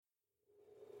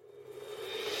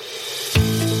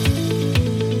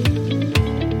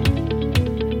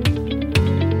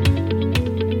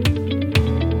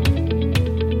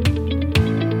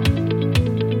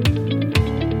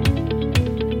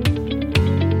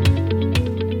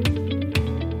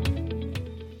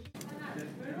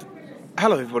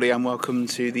Hello everybody and welcome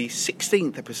to the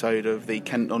 16th episode of the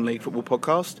Kent Non-League Football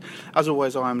Podcast. As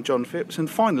always, I am John Phipps, and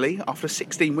finally, after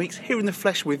 16 weeks, here in the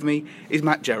flesh with me is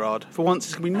Matt Gerrard. For once,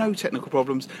 there's going to be no technical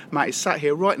problems. Matt is sat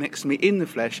here right next to me in the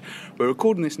flesh. We're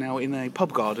recording this now in a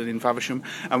pub garden in Faversham,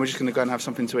 and we're just going to go and have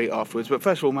something to eat afterwards. But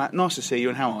first of all, Matt, nice to see you,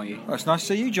 and how are you? Well, it's nice to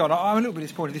see you, John. I'm a little bit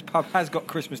disappointed this pub has got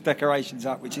Christmas decorations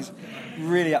up, which is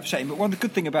really upsetting. But one of the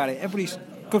good thing about it, everybody's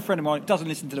a good friend of mine doesn't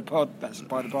listen to the pod, that's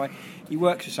by the by. He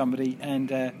works for somebody, and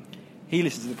he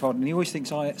listens to the pod, and he always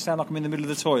thinks I sound like I'm in the middle of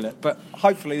the toilet. But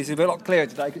hopefully this is a lot clearer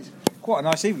today, because it's quite a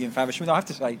nice evening in Faversham, I have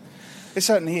to say. It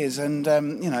certainly is, and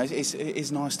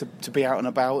it's nice to be out and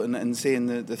about and seeing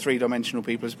the three-dimensional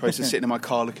people as opposed to sitting in my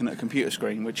car looking at a computer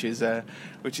screen, which is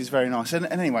very nice. And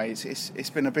anyway, it's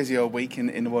been a busy old week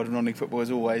in the world of non-league football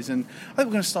as always, and I think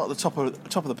we're going to start at the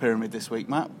top of the pyramid this week,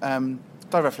 Matt.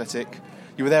 Dover Athletic,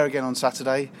 you were there again on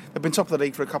Saturday. They've been top of the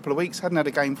league for a couple of weeks, hadn't had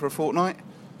a game for a fortnight.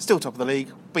 Still top of the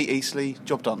league, beat Eastleigh,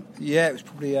 job done. Yeah, it was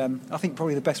probably, I think,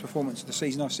 probably the best performance of the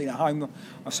season I've seen at home.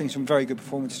 I've seen some very good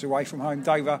performances away from home.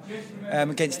 Dover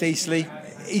against Eastleigh.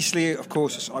 Eastleigh, of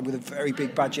course, is with a very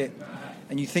big budget,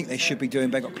 and you think they should be doing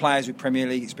better. They've got players with Premier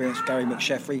League experience, Gary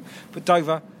McSheffrey. But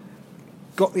Dover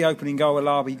got the opening goal,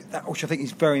 Alabi, which I think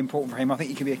is very important for him. I think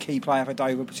he can be a key player for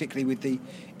Dover, particularly with the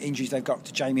injuries they've got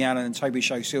to Jamie Allen and Toby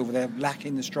Show-Silver. They're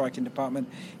lacking the striking department.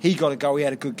 He got a goal, he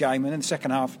had a good game, and in the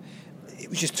second half, it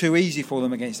was just too easy for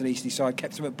them against an Eastleigh side.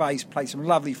 Kept them at base, played some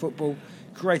lovely football,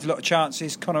 created a lot of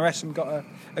chances. Connor Essam got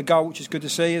a goal, which is good to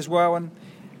see as well. And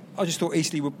I just thought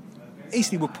Eastleigh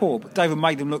were poor, but Dover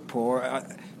made them look poor.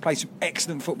 Played some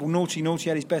excellent football. Naughty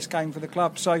had his best game for the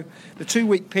club. So the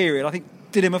 2-week period, I think,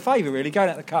 did him a favour, really, going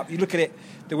out the Cup. You look at it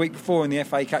the week before in the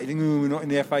FA Cup, you think, we're not in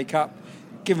the FA Cup.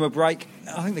 Give them a break.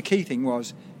 I think the key thing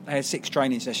was they had 6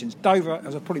 training sessions. Dover,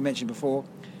 as I probably mentioned before,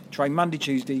 trained Monday,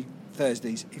 Tuesday,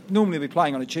 Thursdays. Normally they'll be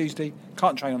playing on a Tuesday,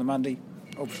 can't train on a Monday,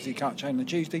 obviously can't train on a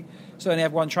Tuesday, so they only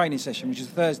have one training session, which is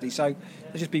Thursday. So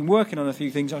they've just been working on a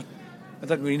few things. I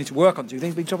don't really need to work on 2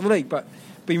 things, being top of the league, but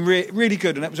been really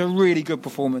good, and that was a really good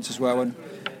performance as well. And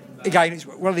again, it's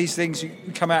one of these things, you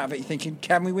come out of it, you're thinking,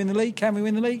 can we win the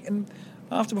league? And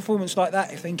after a performance like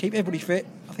that, if they can keep everybody fit,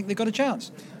 I think they've got a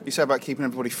chance. You say about keeping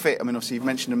everybody fit. I mean, obviously you've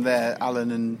mentioned them there,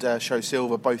 Allen and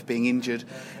Show-Silver both being injured.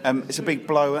 It's a big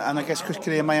blow, and I guess Chris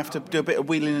Killian may have to do a bit of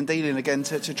wheeling and dealing again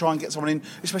to try and get someone in,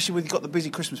 especially with you've got the busy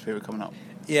Christmas period coming up.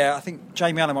 Yeah, I think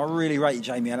Jamie Allen, I really rated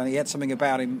Jamie Allen. He had something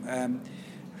about him,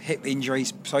 hip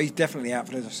injuries, so he's definitely out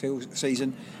for the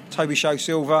season. Toby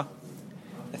Show-Silver,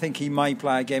 I think he may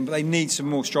play again, but they need some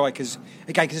more strikers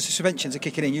again because the suspensions are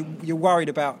kicking in. You're worried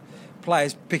about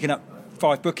players picking up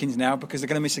 5 bookings now because they're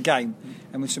going to miss a game,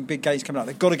 and with some big games coming up,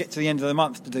 they've got to get to the end of the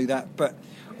month to do that. But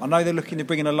I know they're looking to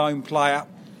bring in a lone player.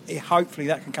 Hopefully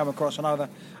that can come across. I know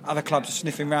other clubs are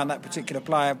sniffing around that particular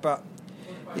player, but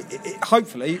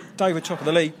hopefully Dover top of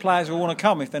the league, players will want to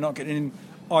come if they're not getting in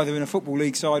either in a football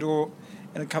league side or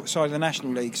in a side of the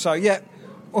National League. So yeah,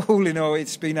 all in all,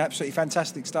 it's been an absolutely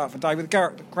fantastic start for Dover.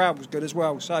 The crowd was good as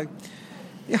well. So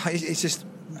yeah, it's just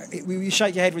you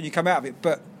shake your head when you come out of it,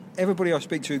 but everybody I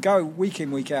speak to, go week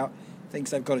in, week out,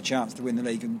 thinks they've got a chance to win the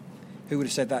league, and who would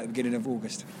have said that at the beginning of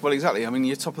August? Well, exactly. I mean,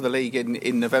 you're top of the league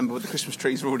in November, but the Christmas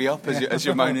trees are already up, as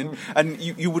you're moaning, and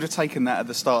you would have taken that at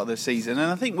the start of the season. And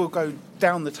I think we'll go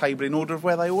down the table in order of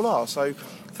where they all are. So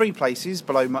 3 places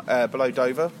below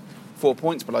Dover, 4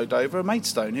 points below Dover,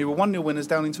 Maidstone, who were 1-0 winners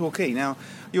down in Torquay. Now,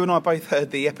 you and I both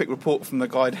heard the epic report from the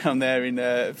guy down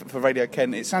there for Radio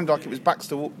Kent. It sounded like it was backs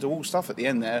to wall stuff at the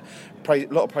end there. A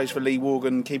lot of praise for Lee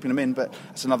Morgan keeping them in, but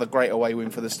that's another great away win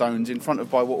for the Stones in front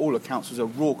of, by what all accounts, was a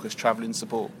raucous travelling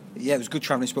support. Yeah, it was good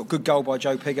travelling support. Good goal by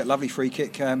Joe Piggott, lovely free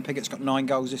kick. Piggott's got 9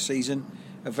 goals this season,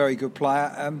 a very good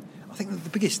player. I think the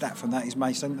biggest stat from that is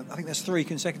Maidstone. I think there's 3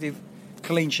 consecutive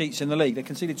clean sheets in the league. They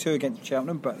conceded 2 against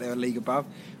Cheltenham, but they're a league above.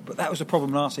 But that was the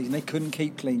problem last season. They couldn't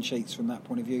keep clean sheets from that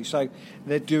point of view. So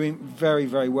they're doing very,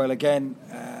 very well again.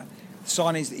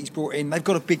 Signings that he's brought in, they've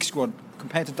got a big squad.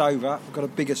 Compared to Dover, they've got a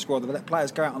bigger squad. They've let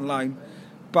players go out on loan.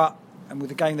 And with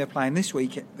the game they're playing this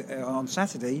week on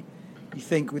Saturday, you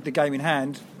think with the game in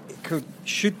hand, it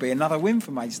should be another win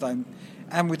for Maidstone.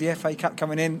 And with the FA Cup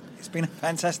coming in, it's been a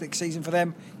fantastic season for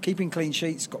them. Keeping clean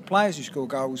sheets, got players who score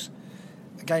goals.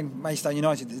 Again, Maidstone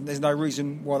United, there's no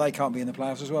reason why they can't be in the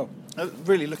playoffs as well.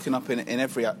 Really looking up in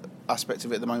every aspect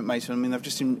of it at the moment, Maidstone. I mean, they've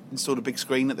just installed a big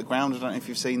screen at the ground. I don't know if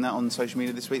you've seen that on social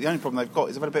media this week. The only problem they've got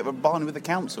is they've had a bit of a barney with the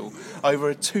council over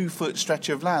a 2-foot stretch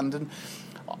of land. And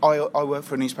I work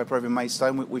for a newspaper over in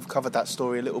Maidstone. We've covered that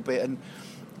story a little bit, and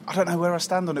I don't know where I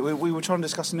stand on it. We were trying to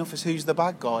discuss in the office who's the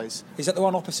bad guys. Is that the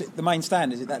one opposite the main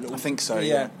stand? Is it that little? I think so,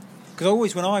 yeah. Because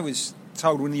always when I was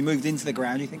told when you moved into the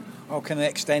ground, you think, oh, can they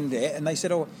extend it? And they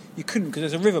said, oh, you couldn't because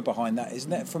there's a river behind that,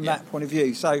 isn't it? From that point of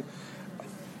view. So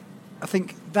I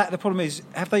think that the problem is,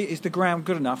 is the ground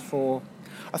good enough for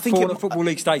the Football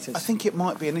League status? I think it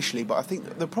might be initially, but I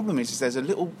think the problem is there's a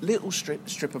little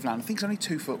strip of land. I think it's only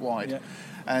 2 foot wide,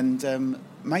 and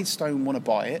Maidstone want to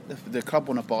buy it. The club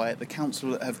want to buy it. The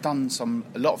council have done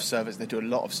a lot of surveys. They do a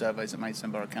lot of surveys at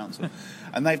Maidstone Borough Council,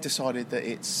 and they've decided that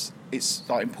it's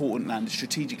like important land, it's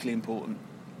strategically important,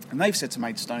 and they've said to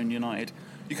Maidstone United,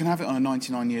 you can have it on a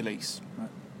 99-year lease, right.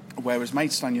 Whereas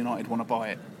Maidstone United want to buy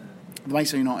it. The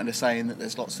Maidstone United are saying that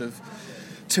there's lots of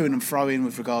to and fro in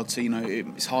with regard to,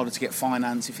 it's harder to get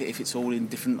finance if it's all in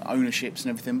different ownerships and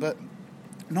everything. But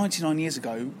 99 years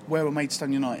ago, where were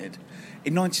Maidstone United?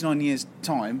 In 99 years'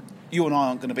 time, you and I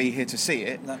aren't going to be here to see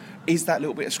it. No. Is that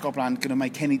little bit of scrubland going to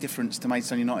make any difference to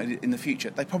Maidstone United in the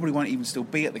future? They probably won't even still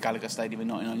be at the Gallagher Stadium in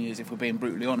 99 years, if we're being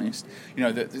brutally honest.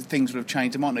 That things would have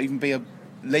changed. There might not even be a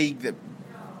league that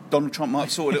Donald Trump might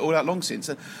have sorted it all out long since.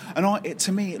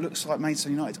 To me, it looks like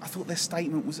Maidstone United. I thought their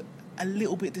statement was a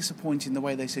little bit disappointing, the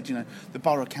way they said, the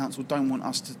Borough Council don't want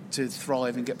us to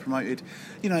thrive and get promoted.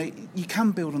 You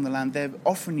can build on the land. They're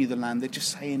offering you the land. They're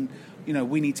just saying,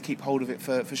 we need to keep hold of it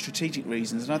for strategic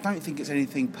reasons. And I don't think it's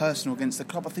anything personal against the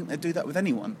club. I think they'd do that with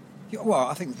anyone. Yeah, well,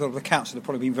 I think the council have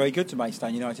probably been very good to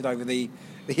Maidstone United over the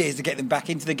years to get them back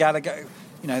into the Gallagher.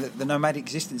 The nomadic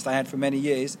existence they had for many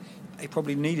years. They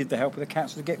probably needed the help of the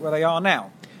council to get where they are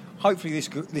now. Hopefully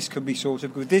this could be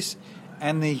sorted with this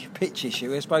and the pitch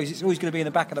issue. I suppose it's always going to be in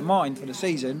the back of the mind for the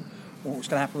season what's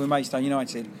going to happen with Maidstone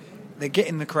United. They're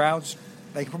getting the crowds.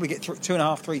 They can probably get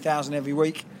 2,500, 3,000 every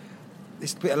week.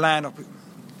 This bit of land up.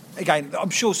 Again, I'm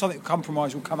sure something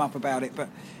compromise will come up about it, but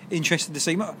interested to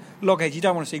see. Logheads, you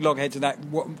don't want to see Logheads and that,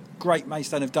 what great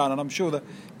Maidstone have done, and I'm sure the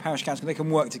Parish Council, they can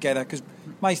work together, because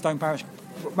Maidstone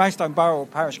Borough or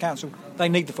Parish Council, they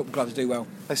need the football club to do well.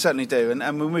 They certainly do,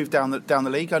 and we move down the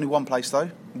league, only one place though,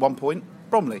 1 point,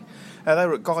 Bromley. They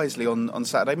were at Guiseley on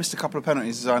Saturday, missed a couple of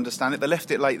penalties as I understand it. They left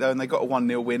it late though, and they got a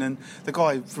 1-0 win, and the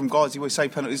guy from Guiseley was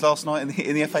saved penalties last night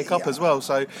in the FA Cup as well,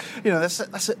 so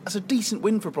that's a decent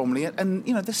win for Bromley, and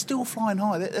they're still flying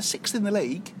high. They're 6th in the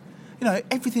league.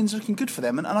 Everything's looking good for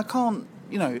them, and I can't,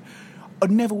 I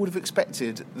never would have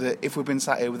expected that if we'd been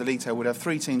sat here with the league table, we'd have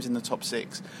 3 teams in the top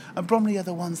 6. And Bromley are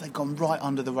the ones, they've gone right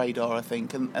under the radar, I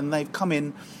think, and they've come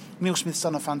in. Neil Smith's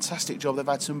done a fantastic job. They've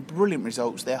had some brilliant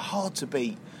results. They're hard to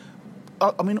beat.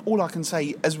 I mean, all I can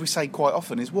say, as we say quite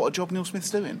often, is what a job Neil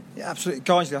Smith's doing. Yeah, absolutely.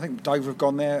 Guiseley, I think Dover have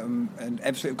gone there and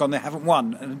Ebbsfleet have gone there, haven't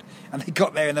won. And they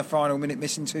got there in the final minute,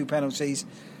 missing 2 penalties.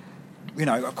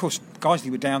 Of course, Guiseley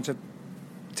were down to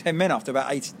 10 men after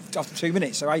 2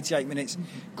 minutes, so 88 minutes,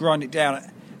 grind it down.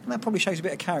 And that probably shows a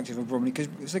bit of character for Bromley, because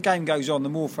as the game goes on, the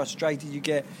more frustrated you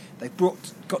get. They've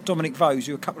got Dominic Vose,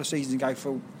 who a couple of seasons ago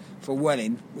for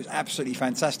Welling was absolutely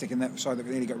fantastic in that side that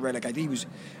nearly got relegated. He was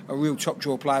a real top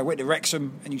draw player. Went to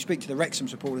Wrexham, and you speak to the Wrexham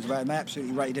supporters about him, they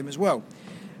absolutely rated him as well.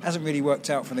 Hasn't really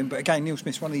worked out for them, but again, Neil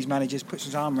Smith's one of these managers, puts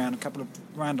his arm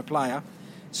around a player,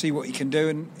 see what he can do,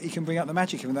 and he can bring out the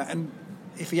magic of that. And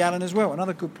Iffy Allen as well,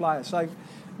 another good player. So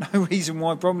no reason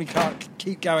why Bromley can't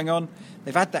keep going on.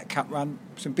 They've had that cup run,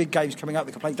 some big games coming up.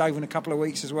 They can play Dover in a couple of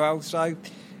weeks as well. So,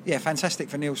 yeah, fantastic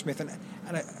for Neil Smith. And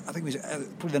I think he was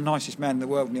probably the nicest man in the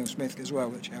world, Neil Smith, as well,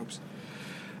 which helps.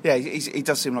 Yeah, he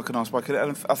does seem like a nice bloke,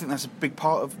 and I think that's a big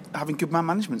part of having good man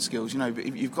management skills.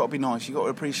 You've got to be nice, you've got to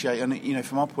appreciate, and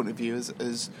from our point of view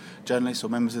as journalists or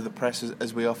members of the press,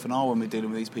 as we often are when we're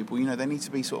dealing with these people, they need to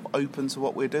be sort of open to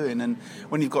what we're doing. And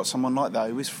when you've got someone like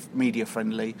that who is media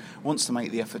friendly, wants to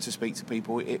make the effort to speak to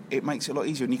people, it makes it a lot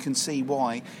easier. And you can see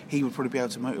why he would probably be able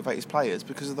to motivate his players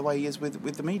because of the way he is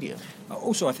with the media.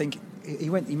 Also, I think he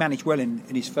managed well in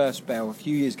his first spell a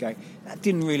few years ago. That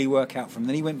didn't really work out for him.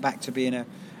 Then he went back to being a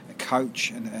coach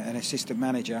and an assistant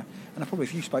manager, and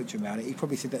if you spoke to him about it, he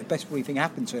probably said that the best thing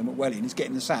happened to him at Welling is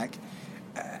getting the sack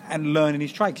and learning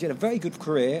his trade, because he had a very good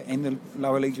career in the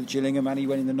lower leagues with Gillingham, and he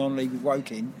went in the non-league with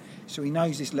Woking, so he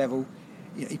knows this level.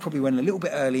 He probably went a little bit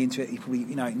early into it. He probably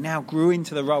now grew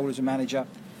into the role as a manager,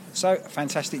 so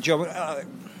fantastic job.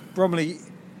 Bromley,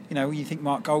 when you think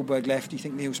Mark Goldberg left, you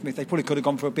think Neil Smith, they probably could have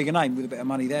gone for a bigger name with a bit of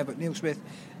money there, but Neil Smith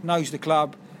knows the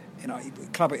club,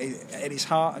 club at his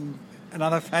heart, and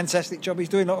another fantastic job he's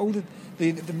doing, like all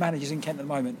the managers in Kent at the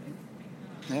moment.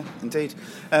 Yeah, indeed.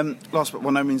 Last but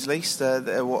by no means least, they're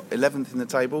 11th in the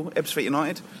table. Ebbsfleet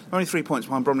United, only 3 points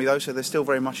behind Bromley though, so they're still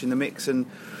very much in the mix, and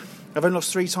they've only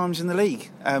lost 3 times in the league,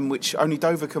 which only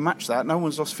Dover can match that. No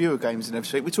one's lost fewer games in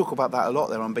Ebbsfleet. We talk about that a lot,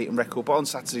 their unbeaten record, but on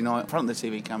Saturday night, in front of the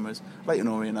TV cameras, Leyton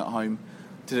Orient at home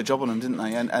did a job on them, didn't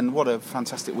they? And what a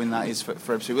fantastic win that is for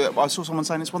Ebbsfleet. I saw someone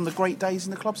saying it's one of the great days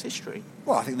in the club's history.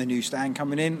 Well, I think the new stand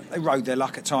coming in, they rode their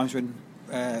luck at times when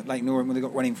Leyton Orient, when they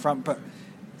got one in front, but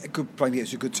maybe it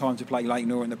was a good time to play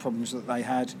Leyton Orient, the problems that they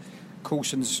had.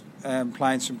 Coulson's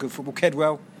playing some good football.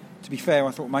 Kedwell, to be fair,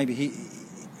 I thought maybe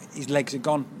his legs are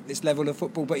gone this level of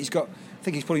football, but I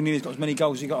think he's probably nearly got as many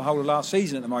goals as he got a whole of last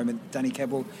season at the moment, Danny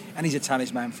Kedwell, and he's a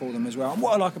talisman for them as well. And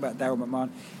what I like about Daryl McMahon,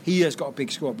 he has got a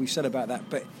big squad, we've said about that,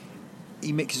 but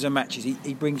he mixes and matches,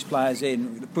 he brings players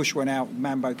in. Bush went out,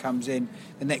 Mambo comes in,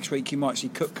 the next week you might see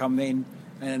Cook come in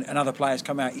and other players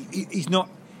come out. He's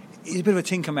a bit of a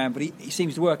tinker man, but he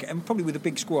seems to work it, and probably with a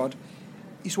big squad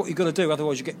it's what you've got to do,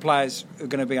 otherwise you get players who are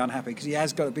going to be unhappy, because he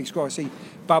has got a big squad. I see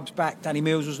Bub's back, Danny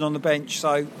Mills wasn't on the bench,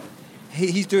 so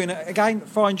he's doing, again, a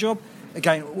fine job.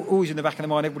 Again, always in the back of the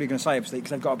mind, everybody's going to say Ebbsfleet,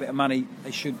 because they've got a bit of money,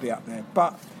 they should be up there.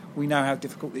 But we know how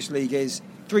difficult this league is.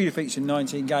 3 defeats in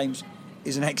 19 games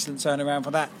is an excellent turnaround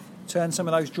for that. Turn some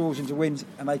of those draws into wins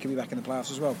and they can be back in the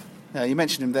playoffs as well. Yeah, you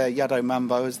mentioned him there, Yado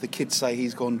Mambo, as the kids say,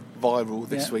 he's gone viral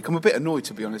this week. I'm a bit annoyed,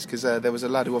 to be honest, because there was a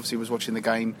lad who obviously was watching the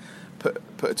game, put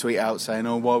a tweet out saying,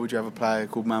 "Oh, why would you have a player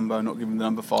called Mambo and not give him the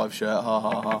number 5 shirt? Ha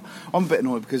ha ha." I'm a bit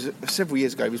annoyed because several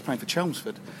years ago he was playing for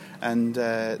Chelmsford, and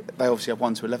they obviously have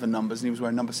 1 to 11 numbers, and he was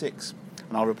wearing number 6.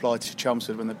 And I replied to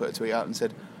Chelmsford when they put a tweet out and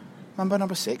said, "Mambo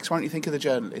number 6, why don't you think of the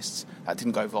journalists?" That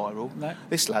didn't go viral. No.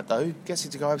 This lad, though, gets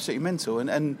it to go absolutely mental.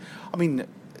 And I mean,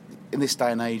 in this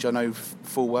day and age, I know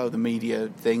full well the media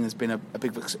thing, there's been a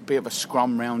bit of a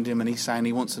scrum round him, and he's saying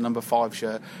he wants a number 5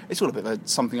 shirt. It's all a bit of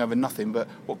something over nothing, but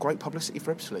what great publicity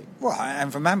for Ebbsfleet. Well,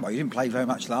 and for Mambo, he didn't play very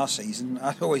much last season.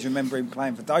 I always remember him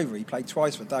playing for Dover. He played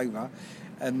twice for Dover,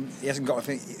 and he hasn't got, I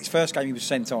think, his first game he was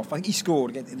sent off. I think he scored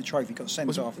again in the trophy, got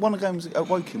sent off. One of the games at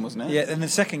Woking, wasn't it? Yeah, and the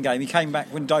second game he came back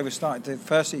when Dover started the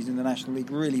first season in the National League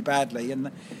really badly,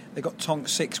 and they got tonked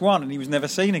 6-1, and he was never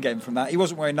seen again from that. He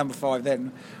wasn't wearing number 5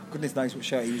 then. Goodness knows what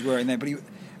shirt he was wearing then.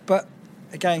 But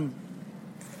again,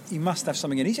 he must have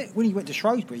something in. When he went to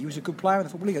Shrewsbury, he was a good player in the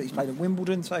Football League. He's played at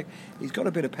Wimbledon, so he's got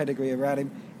a bit of pedigree around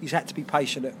him. He's had to be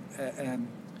patient at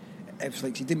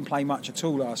Ebbsfleet. He didn't play much at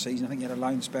all last season. I think he had a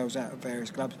loan spells out of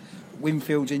various clubs.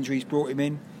 Winfield's injuries brought him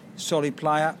in. Solid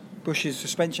player. Bush's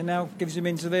suspension now gives him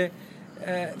into their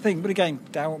thing. But again,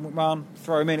 Daryl McMahon,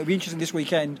 throw him in. It'll be interesting this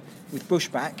weekend with Bush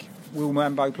back. Will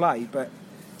Mambo play? But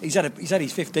he's had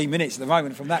his 15 minutes at the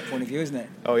moment from that point of view, isn't it?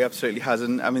 Oh, he absolutely has.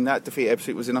 And I mean, that defeat at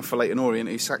Ebbsfleet was enough for Leyton Orient,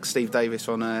 who sacked Steve Davis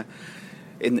on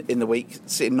in the week,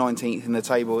 sitting 19th in the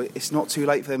table. It's not too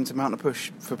late for them to mount a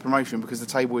push for promotion, because the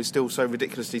table is still so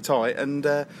ridiculously tight. And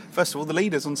first of all, the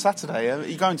leaders on Saturday. Are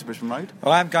you going to Brisbane Road?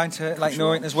 Well, I am going to Leyton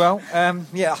Orient as well. I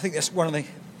think that's one of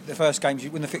the first games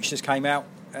when the fixtures came out.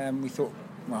 We thought,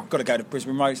 well, I've got to go to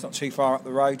Brisbane Road. It's not too far up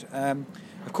the road.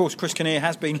 Of course, Chris Kinnear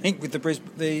has been linked with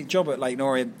the job at Leyton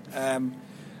Orient.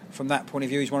 From that point of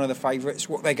view, he's one of the favourites.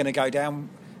 What they're going to go down,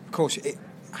 of course, it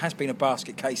has been a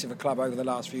basket case of a club over the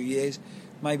last few years.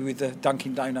 Maybe with the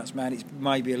Dunkin' Donuts man, it's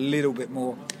maybe a little bit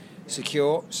more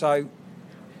secure. So,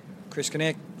 Chris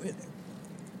Kinnear,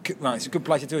 well, it's a good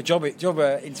place to do a job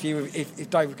interview if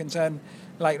David can turn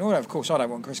Leyton Orient. Of course, I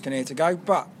don't want Chris Kinnear to go,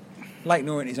 but Leyton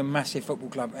Orient is a massive football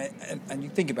club, and you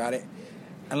think about it,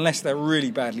 unless they're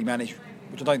really badly managed,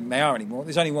 which I don't think they are anymore,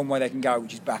 there's only one way they can go,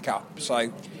 which is back up.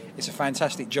 So it's a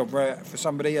fantastic job for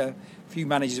somebody. A few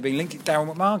managers have been linked.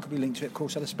 Daryl McMahon could be linked to it, of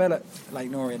course, had a spell at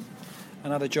Leyton Orient.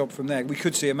 Another job from there. We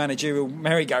could see a managerial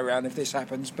merry-go-round if this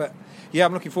happens. But yeah,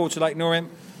 I'm looking forward to Leyton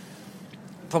Orient.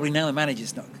 Probably now the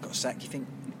manager's not got sacked, you think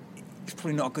it's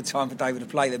probably not a good time for Dover to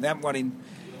play them. They haven't won in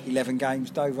 11 games.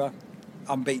 Dover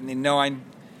unbeaten in 9.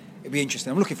 It'll be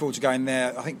interesting. I'm looking forward to going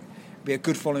there. I think it'll be a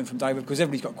good following from Dover, because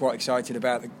everybody's got quite excited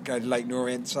about going to Leyton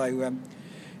Orient. So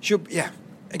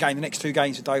again, the next 2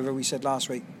 games for Dover, we said last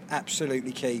week,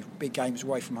 absolutely key. Big games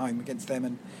away from home against them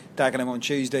and Dagenham on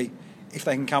Tuesday. If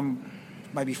they can come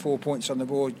maybe 4 points on the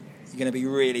board, you're going to be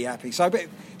really happy. So it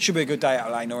should be a good day out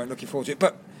of Leyton Orient, looking forward to it.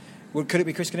 But could it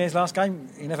be Chris Kinnear's last game?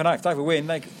 You never know. If Dover win,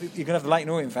 you're going to have the Leyton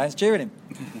Orient fans cheering him.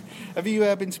 Have you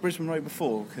been to Brisbane Road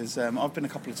before? Because I've been a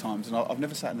couple of times, and I've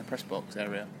never sat in the press box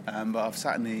area, but I've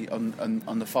sat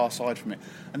on the far side from it.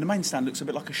 And the main stand looks a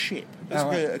bit like a ship. It's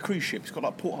like a cruise ship. It's got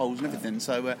like portholes and everything.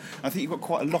 So I think you've got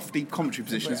quite a lofty commentary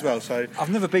position as well. So I've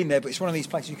never been there, but it's one of these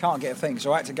places you can't get a thing.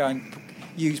 So I had to go and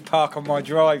use Park on My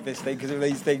Drive this thing because of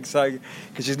these things. So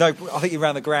because there's no, I think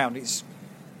around the ground it's,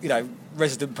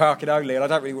 resident parking only, and I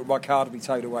don't really want my car to be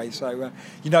towed away. So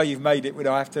you've made it when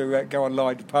I have to go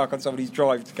online to park on somebody's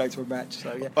drive to go to a match.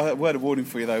 So yeah. A word of warning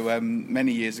for you though.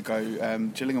 Many years ago,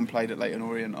 Gillingham played at Leyton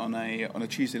Orient on a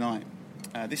Tuesday night.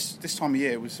 This time of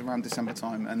year was around December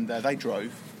time, and they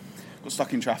drove, got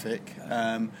stuck in traffic.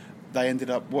 they ended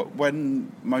up,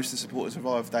 when most of the supporters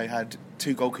arrived, they had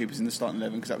 2 goalkeepers in the starting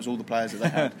 11 because that was all the players that they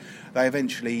had. They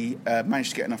eventually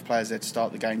managed to get enough players there to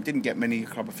start the game. Didn't get many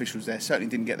club officials there, certainly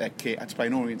didn't get their kit, had to play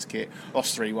an Orient's kit,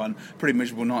 lost 3-1. Pretty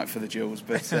miserable night for the Gills,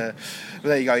 but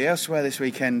there you go. Elsewhere this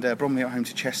weekend, Bromley at home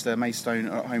to Chester, Maidstone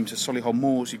at home to Solihull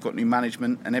Moors. You've got new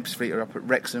management, and Ebbsfleet are up at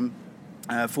Wrexham.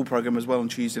 Full programme as well on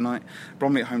Tuesday night.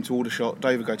 Bromley at home to Aldershot,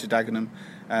 Dover go to Dagenham,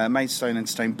 Maidstone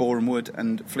entertain Boreham Wood,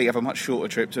 and Fleet have a much shorter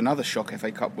trip to another shock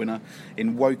FA Cup winner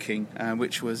in Woking,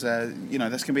 which was, that's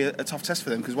going to be a tough test for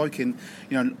them, because Woking,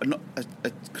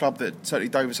 a club that certainly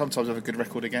Dover sometimes have a good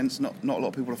record against. Not a lot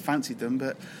of people have fancied them,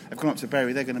 but they've gone up to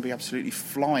Bury. They're going to be absolutely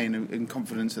flying in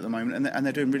confidence at the moment, and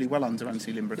they're doing really well under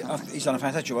Anthony Limbrick. Yeah, he's done a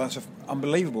fantastic job. That's an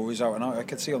unbelievable result, and I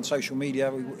could see on social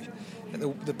media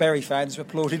the Bury fans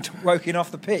applauding Woking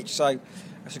off the pitch, so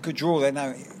that's a good draw there.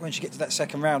 Now, once you get to that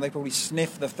second round, they probably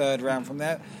sniff the third round from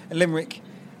there. And Limerick,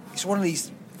 it's one of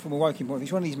these, from a Woking point of view,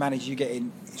 it's one of these managers you get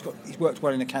in, he's worked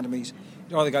well in academies,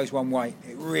 it either goes one way,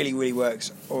 it really, really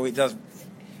works, or it does,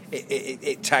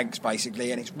 it tanks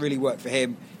basically, and it's really worked for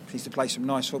him. He needs to play some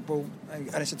nice football,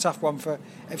 and it's a tough one for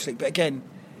Ebbsfleet. But again,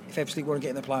 if Ebbsfleet want to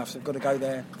get in the playoffs, they've got to go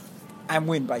there and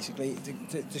win, basically,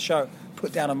 to show,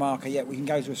 put down a marker. Yeah, we can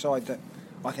go to a side that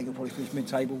I think will probably finish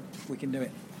mid-table. We can do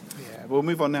it. Yeah, we'll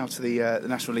move on now to the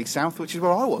National League South, which is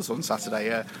where I was on Saturday.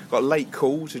 Got a late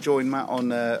call to join Matt on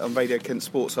Radio Kent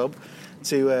Sports Hub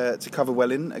to cover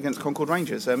Welling against Concord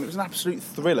Rangers. It was an absolute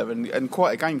thriller and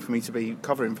quite a game for me to be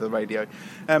covering for the radio.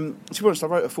 To be honest, I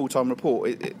wrote a full-time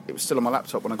report. It was still on my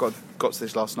laptop when I got to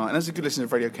this last night, and as a good listener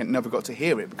of Radio Kent, never got to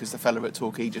hear it because the fella at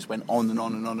Torquay just went on and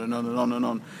on and on and on and on and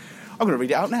on. I'm going to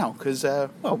read it out now because,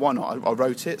 why not? I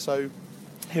wrote it, so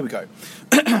here we go.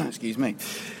 Excuse me.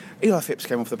 Eli Phipps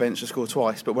came off the bench to score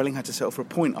twice, but Welling had to settle for a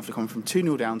point after coming from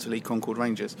 2-0 down to lead Concord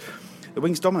Rangers. The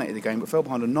Wings dominated the game but fell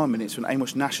behind on 9 minutes when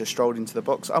Amos Nasher strolled into the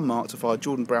box unmarked to fire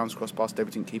Jordan Brown's cross past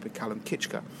debutant keeper Callum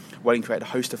Kitchka. Welling created a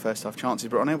host of first-half chances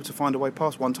but unable to find a way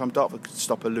past one-time Dartford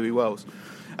stopper Louis Wells.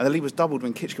 And the lead was doubled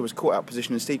when Kitchka was caught out of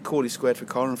position and Steve Corley squared for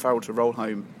Karen Farrell to roll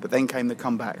home. But then came the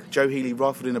comeback. Joe Healy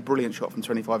rifled in a brilliant shot from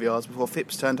 25 yards before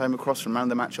Phipps turned home a cross from man of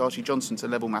the match Archie Johnson to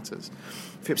level matters.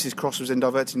 Phipps' cross was then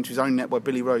diverted into his own net by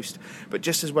Billy Roast. But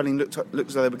just as Welling looked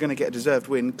as though they were going to get a deserved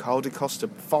win, Carl De Costa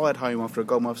fired home after a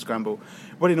goalmouth scramble.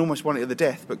 Welling almost won it to the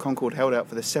death, but Concord held out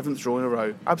for the 7th draw in a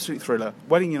row. Absolute thriller.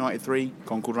 Welling United 3,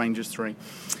 Concord Rangers 3.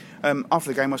 After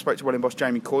the game, I spoke to Welling boss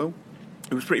Jamie Coyle,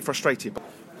 who was pretty frustrated.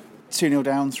 2-0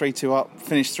 down, 3-2 up,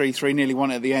 finished 3-3, nearly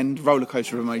won it at the end. Roller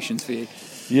coaster of emotions for you.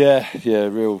 Yeah,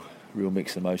 real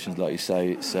mixed emotions, like you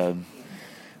say. It's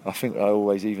I think I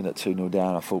always, even at 2-0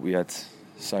 down, I thought we had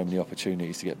so many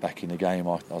opportunities to get back in the game.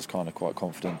 I was kind of quite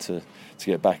confident to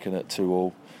get back in at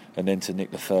 2-2, and then to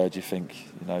nick the third. You think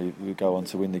we go on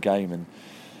to win the game,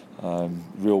 and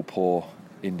real poor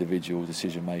individual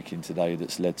decision making today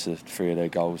that's led to 3 of their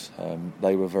goals.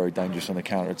 They were very dangerous on the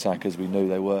counter attack, as we knew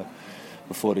they were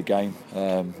before the game,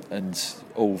 and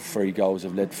all 3 goals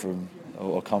have led from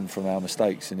or come from our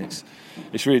mistakes, and it's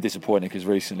really disappointing because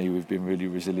recently we've been really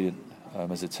resilient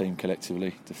as a team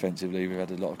collectively, defensively. We've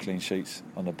had a lot of clean sheets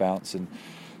on the bounce, and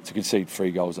to concede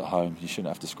 3 goals at home, you shouldn't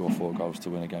have to score 4 goals to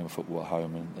win a game of football at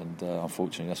home, and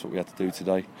unfortunately that's what we had to do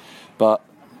today. But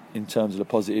in terms of the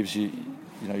positives, you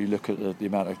look at the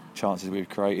amount of chances we've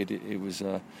created. It was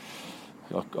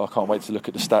I can't wait to look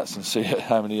at the stats and see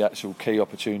how many actual key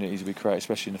opportunities we create,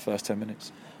 especially in the first 10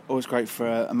 minutes. Always great for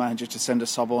a manager to send a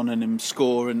sub on and him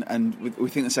score, and we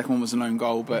think the second one was an own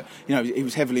goal, but he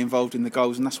was heavily involved in the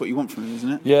goals, and that's what you want from him, isn't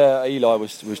it? Yeah, Eli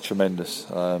was tremendous.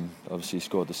 Obviously he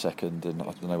scored the second, and I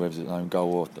don't know whether it was an own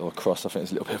goal or a cross. I think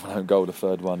it's a little bit of an own goal, the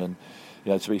third one, and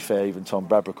to be fair, even Tom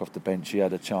Bradbrook off the bench, he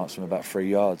had a chance from about 3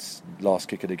 yards, last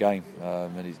kick of the game,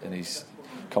 and he's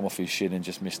come off his shin and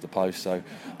just missed the post. So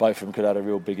both of them could have had a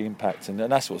real big impact, and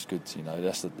that's what's good.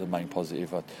 That's the main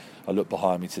positive. I look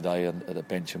behind me today at the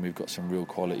bench, and we've got some real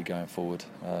quality going forward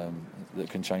that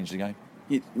can change the game.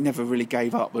 You never really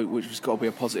gave up, which has got to be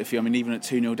a positive for you. I mean, even at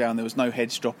 2-0 down, there was no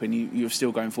heads dropping. You were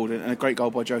still going forward, and a great goal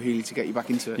by Joe Healy to get you back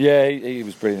into it. Yeah, he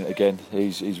was brilliant again.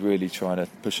 He's really trying to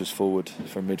push us forward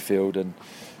from midfield,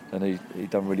 and he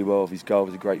done really well with his goal. It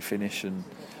was a great finish, and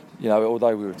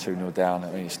although we were 2-0 down,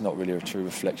 I mean, it's not really a true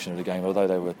reflection of the game.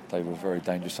 Although they were very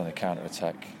dangerous on the counter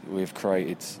attack, we've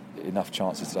created enough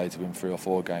chances today to win 3 or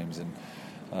 4 games, and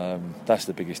that's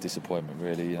the biggest disappointment,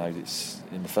 really. It's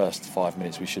in the first 5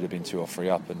 minutes we should have been 2 or 3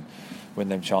 up, and when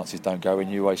them chances don't go in,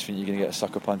 you always think you're going to get a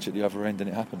sucker punch at the other end, and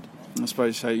it happened. I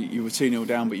suppose so. You were 2-0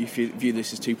 down, but you view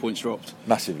this as 2 points dropped.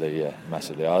 Massively, yeah,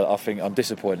 massively. I think I'm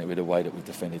disappointed with the way that we've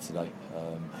defended today.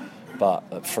 But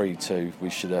at 3-2, we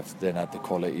should have then had the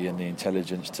quality and the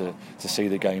intelligence to see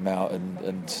the game out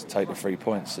and take the 3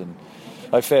 points. And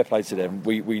fair play to them.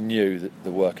 We knew that the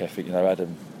work ethic.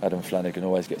 Adam Flanagan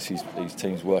always gets his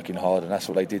teams working hard, and that's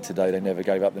what they did today. They never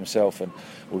gave up themselves, and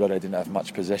although they didn't have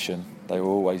much possession, they were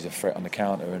always a threat on the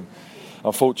counter. And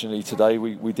unfortunately today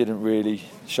we didn't really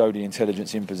show the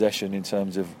intelligence in possession in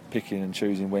terms of picking and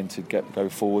choosing when to go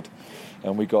forward,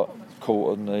 and we got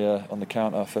caught on the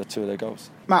counter for 2 of their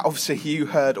goals. Matt, obviously you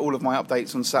heard all of my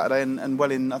updates on Saturday, and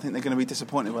Welling, I think they're going to be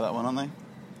disappointed with that one, aren't they?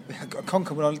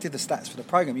 Concord, when I did the stats for the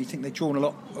programme, you think they've drawn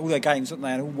all their games, haven't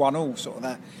they, and all 1-1 sort of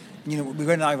that. You know, we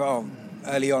went over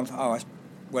early on, that's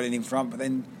Welling in front, but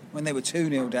then when they were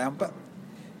 2-0 down, but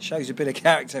shows a bit of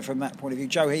character from that point of view.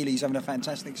 Joe Healy's having a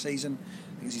fantastic season.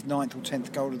 I think it's his 9th or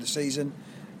 10th goal of the season.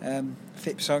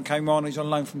 Phipps came on. He's on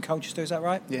loan from Colchester. Is that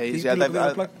right? Yeah, he's on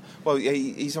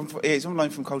loan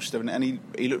from Colchester, and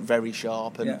he looked very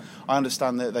sharp. And I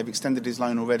understand that they've extended his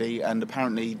loan already, and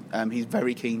apparently he's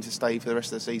very keen to stay for the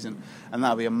rest of the season, and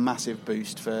that'll be a massive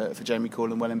boost for Jamie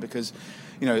Coyle and Welling, because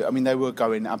they were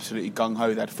going absolutely gung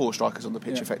ho. They had 4 strikers on the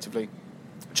pitch effectively,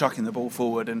 chucking the ball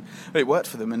forward, and it worked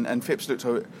for them. And Phipps looked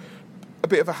a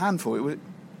bit of a handful. It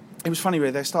was funny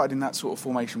where they started in that sort of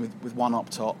formation with one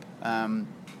up top.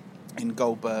 In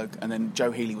Goldberg, and then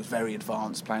Joe Healy was very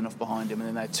advanced, playing off behind him, and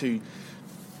then they had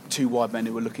two wide men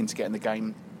who were looking to get in the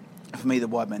game. For me, the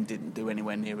wide men didn't do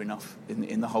anywhere near enough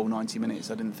in the whole 90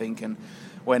 minutes, I didn't think. And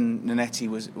when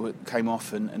Nanetti came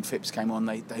off and Phipps came on,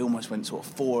 they almost went sort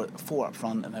of four up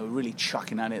front, and they were really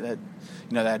chucking at it.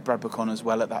 They had Bradbrook on as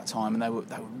well at that time, and they were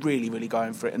really, really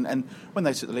going for it. And when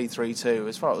they took the lead 3-2,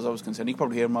 as far as I was concerned, you could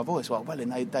probably hear in my voice,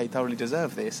 they thoroughly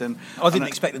deserve this. And I didn't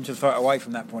expect them to throw it away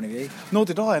from that point of view. Nor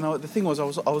did I. And the thing was, I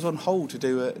was on hold to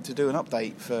do an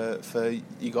update for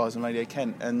you guys on Radio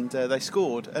Kent, and they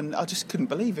scored, and I just couldn't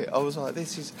believe it. I was like,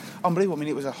 this is unbelievable. I mean,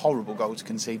 it was a horrible goal to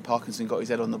concede. Parkinson got his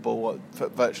head on the ball,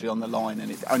 virtually on the line,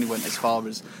 and it only went as far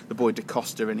as the boy De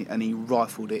Costa, and he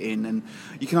rifled it in. And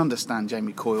you can understand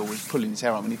Jamie Coyle was pulling his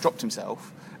hair out when he dropped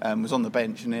himself, was on the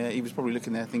bench, and he was probably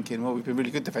looking there thinking, well, we've been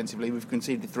really good defensively, we've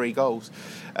conceded 3 goals.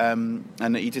 And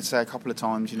he did say a couple of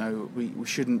times, we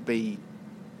shouldn't be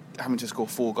having to score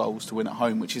 4 goals to win at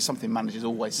home, which is something managers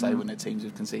always say when their teams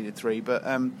have conceded 3. But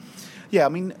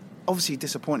obviously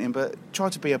disappointing, but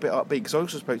tried to be a bit upbeat, because I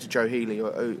also spoke to Joe Healy,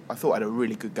 who I thought had a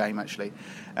really good game actually,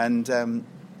 and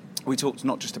we talked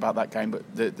not just about that game, but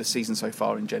the season so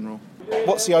far in general.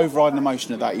 What's the overriding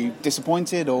emotion of that? Are you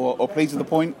disappointed or pleased with the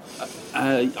point?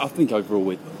 I think overall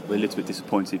we're a little bit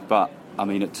disappointed, but I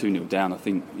mean, at 2-0 down, I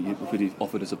think if we'd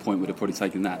offered us a point, we'd have probably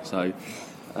taken that. So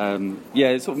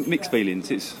it's sort of mixed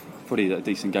feelings. It's probably a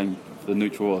decent game for the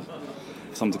neutral or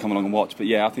someone to come along and watch, but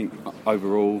I think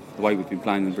overall the way we've been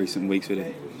playing in recent weeks, we'd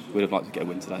have liked to get a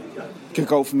win today. Good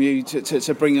goal from you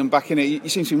to bring them back in it. You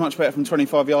seem to be much better from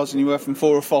 25 yards than you were from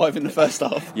 4 or 5 in the first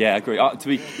half. Yeah, I agree.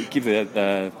 Give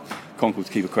the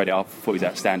Concord keeper credit, I thought he was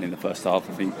outstanding in the first half.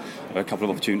 I think there were a couple of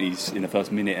opportunities in the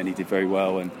first minute and he did very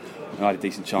well, and I had a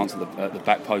decent chance at the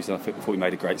back post, and I thought he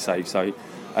made a great save. So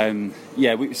I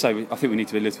think we need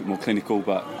to be a little bit more clinical,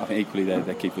 but I think equally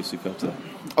their keeper was superb today.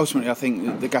 Ultimately, I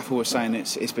think the gaffer was saying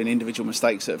it's been individual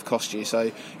mistakes that have cost you.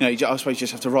 So I suppose you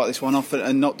just have to write this one off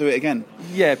and not do it again.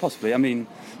 Yeah, possibly. I mean,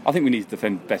 I think we need to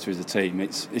defend better as a team.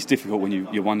 It's difficult when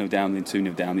you're 1-0 down and then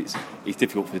 2-0 down. It's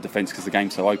difficult for the defence because the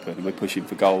game's so open and we're pushing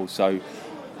for goals. So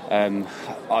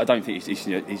I don't think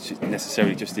it's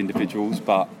necessarily just individuals,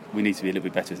 but we need to be a little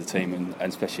bit better as a team, and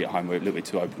especially at home we're a little bit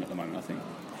too open at the moment, I think.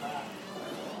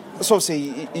 So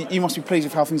obviously you must be pleased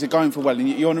with how things are going for Welling.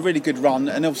 You're on a really good run,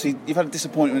 and obviously you've had a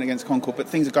disappointment against Concord, but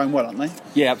things are going well, aren't they?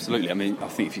 Yeah, absolutely. I mean, I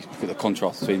think if you look at the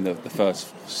contrast between the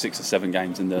first 6 or 7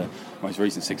 games and the most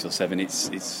recent 6 or 7,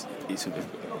 it's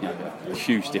a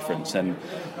huge difference, and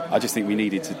I just think we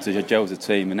needed to gel as a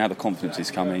team, and now the confidence is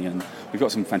coming, and we've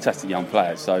got some fantastic young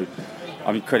players. So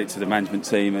I mean, credit to the management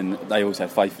team, and they always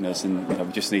had faith in us, and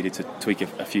we just needed to tweak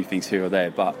a few things here or there,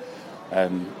 but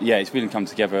it's really come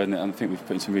together, and I think we've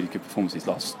put in some really good performances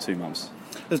last 2 months.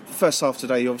 The first half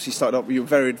today, you obviously started up, you were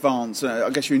very advanced. I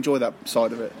guess you enjoy that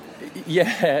side of it.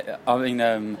 Yeah, I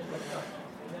mean,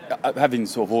 having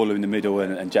sort of Orla in the middle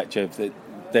and Jack Jev,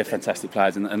 they're fantastic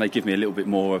players, and they give me a little bit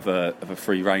more of a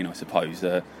free rein, I suppose.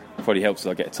 Probably helps as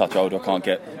I get a touch older. I can't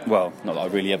get, not that I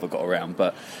really ever got around,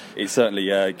 but it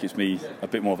certainly gives me a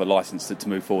bit more of a licence to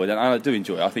move forward, and I do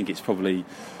enjoy it. I think it's probably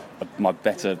my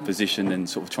better position than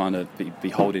sort of trying to be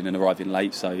holding and arriving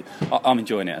late, so I'm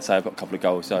enjoying it. I say I've got a couple of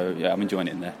goals, so yeah, I'm enjoying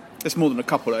it in there. It's more than a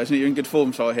couple, though, isn't it? You're in good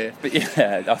form, so I hear. But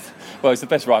yeah, well, it's the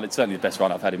best run. It's certainly the best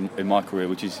run I've had in my career,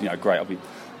 which is great. I'll be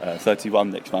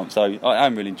 31 next month, so I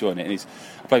am really enjoying it. And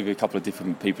I played with a couple of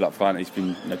different people up front. It's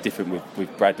been different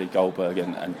with Bradley Goldberg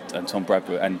and Tom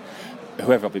Bradford, and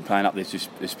whoever I've been playing up,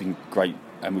 it's been great,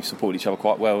 and we've supported each other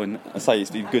quite well. And I say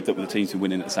it's been good that the teams been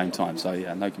winning at the same time. So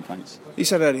yeah, no complaints. You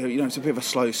said earlier, it's a bit of a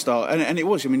slow start, and it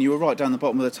was. I mean, you were right down the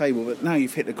bottom of the table, but now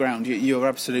you've hit the ground. You're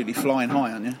absolutely flying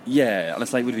high, aren't you? Yeah, and I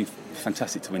say it would have been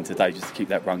fantastic to win today, just to keep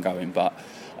that run going. But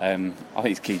I think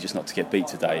it's key just not to get beat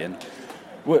today, and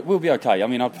we'll be okay. I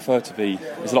mean, I'd prefer to be.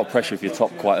 There's a lot of pressure if you're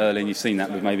top quite early, and you've seen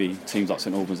that with maybe teams like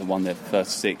St Albans that won their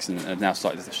first 6 and are now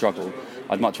started to struggle.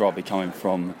 I'd much rather be coming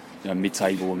from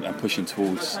mid-table and pushing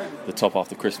towards the top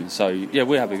after Christmas. So yeah,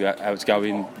 we're happy with how it's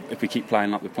going. If we keep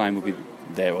playing like we're playing, we'll be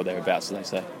there or thereabouts, as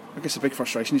they say. I guess the big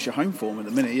frustration is your home form at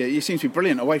the minute. You seem to be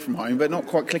brilliant away from home, but not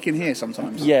quite clicking here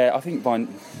sometimes. Yeah, I think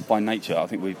by nature, I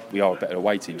think we are a better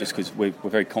away team, just because we're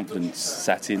very confident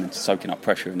sat in and soaking up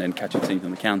pressure and then catching teams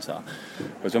on the counter.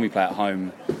 Whereas when we play at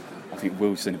home, I think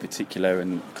Wilson in particular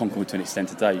and Concord to an extent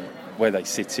today, where they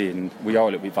sit in, we are a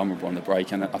little bit vulnerable on the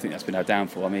break, and I think that's been our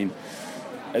downfall. I mean,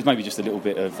 there's maybe just a little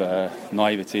bit of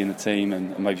naivety in the team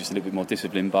and maybe just a little bit more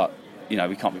discipline, but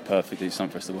we can't be perfect. It's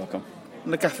something for us to work on.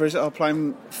 And the gaffer, is it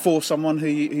playing for someone who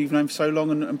you've known for so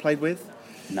long and played with?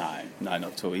 No, not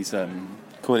at all. He's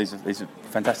Coyle is a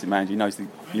fantastic manager. He knows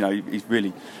he's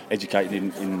really educated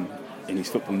in his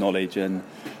football knowledge, and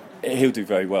he'll do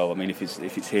very well. I mean, if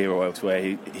it's here or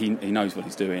elsewhere, he knows what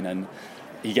he's doing, and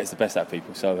he gets the best out of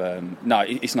people. So no,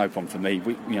 it's no problem for me.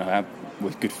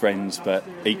 We're good friends, but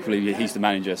equally he's the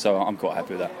manager, so I'm quite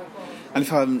happy with that. And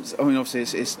if obviously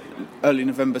it's early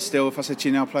November still. If I said to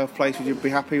you now playoff place, would you be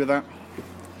happy with that?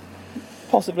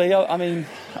 Possibly. I mean,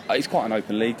 it's quite an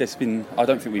open league. I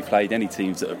don't think we've played any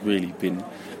teams that have really been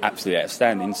absolutely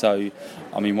outstanding. So,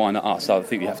 I mean, why not us? I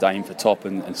think we have to aim for top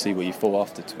and see where you fall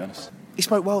after, to be honest. He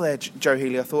spoke well there, Joe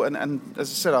Healy, I thought, and as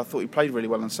I said, I thought he played really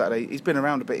well on Saturday. He's been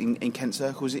around a bit in Kent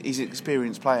circles. He's an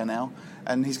experienced player now,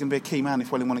 and he's going to be a key man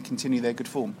if Welling want to continue their good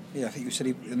form. Yeah, I think you said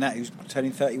he was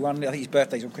turning 31. I think his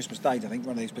birthday's on Christmas Day. I think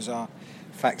one of these bizarre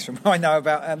facts from I know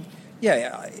about.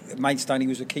 Maidstone, he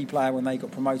was a key player when they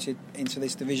got promoted into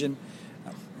this division.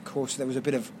 Of course, there was a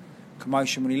bit of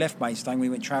commotion when he left Maidstone, when he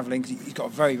went travelling, because he's got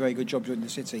a very, very good job in the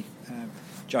city.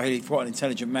 Joe Healy, quite an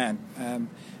intelligent man.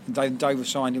 And Dover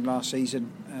signed him last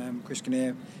season, Chris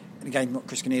Kinnear. And again, what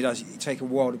Chris Kinnear does, it take a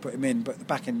while to put him in, but at the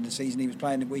back end of the season he was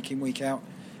playing week in, week out.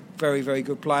 Very, very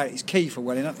good player. It's key for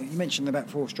Welling. You mentioned about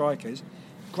 4 strikers.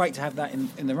 Great to have that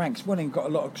in the ranks. Welling got a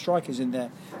lot of strikers in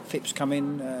there. Phipps come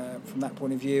in from that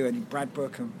point of view, and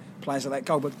Bradbrook and players like that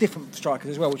goal, but different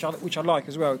strikers as well, which I like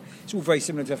as well. It's all very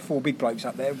similar to 4 big blokes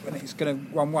up there, and it's going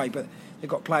to one way, but they've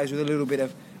got players with a little bit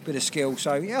of skill.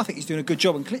 So yeah, I think he's doing a good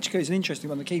job. And Klitschko is an interesting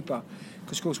one, the keeper,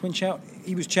 because of course when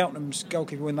he was Cheltenham's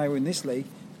goalkeeper when they were in this league,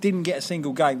 didn't get a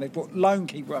single game. They brought lone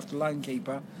keeper after lone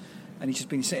keeper, and he's just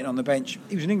been sitting on the bench.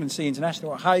 He was an England C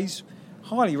international at Hayes,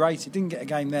 highly rated, didn't get a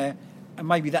game there. And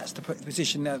maybe that's the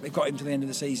position that they've got him to the end of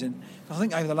the season. I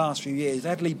think over the last few years, they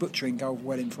had Lee Butcher in goal for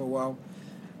Welling for a while.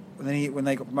 And then when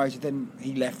they got promoted, then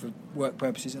he left for work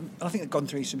purposes. And I think they've gone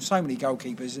through so many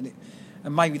goalkeepers,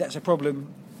 and maybe that's a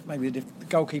problem. Maybe the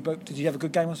goalkeeper. Did he have a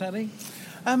good game on Saturday?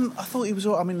 I thought he was.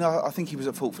 I mean, I think he was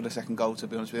at fault for the second goal. To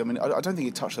be honest with you, I mean, I don't think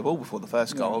he touched the ball before the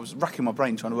first goal. I was racking my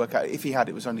brain trying to work out if he had.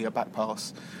 It was only a back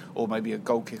pass or maybe a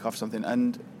goal kick off something,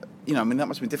 and. I mean, that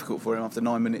must have been difficult for him after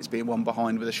 9 minutes being one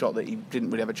behind with a shot that he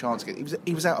didn't really have a chance to get.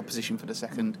 He was out of position for the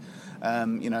second.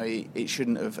 It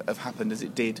shouldn't have happened as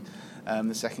it did,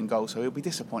 the second goal. So he'll be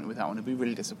disappointed with that one. He'll be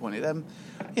really disappointed.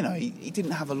 He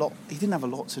didn't have a lot. He didn't have a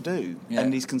lot to do,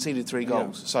 and he's conceded 3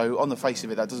 goals. Yeah. So on the face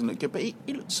of it, that doesn't look good. But he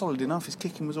looked solid enough. His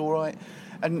kicking was all right.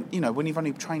 And when you've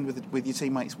only trained with your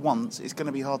teammates once, it's going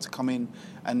to be hard to come in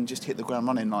and just hit the ground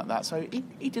running like that. So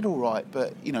he did all right,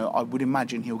 but I would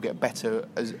imagine he'll get better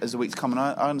as the weeks come. And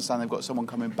I understand they've got someone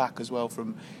coming back as well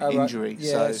from injury. Right.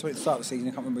 Yeah, so at the start of the season,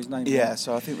 I can't remember his name. Yeah,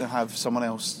 so I think they'll have someone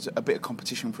else, a bit of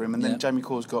competition for him, and then Jamie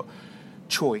Corr's got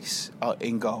choice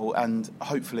in goal, and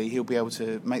hopefully he'll be able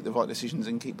to make the right decisions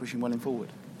and keep pushing Welling forward.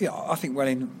 Yeah, I think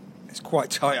Welling is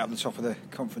quite tight up the top of the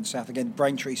Conference South again.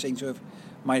 Braintree seemed to have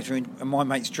made it through, and my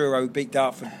mates Truro beat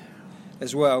Dartford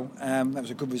as well. That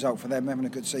was a good result for them, having a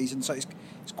good season. So it's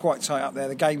quite tight up there.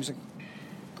 The games are,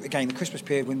 again, the Christmas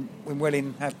period when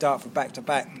Welling have Dartford back to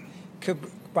back could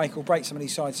make or break some of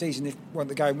these side season if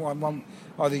the game 1-1,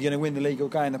 either you're going to win the league or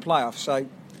go in the playoffs. So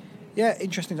yeah,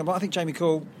 interesting. But I think Jamie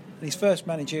Coyle, in his first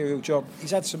managerial job,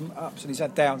 he's had some ups and he's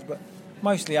had downs, but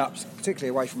mostly ups, particularly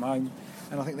away from home.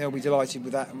 And I think they'll be delighted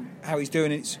with that and how he's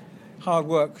doing. It's hard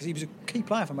work, because he was a key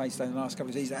player for Maidstone in the last couple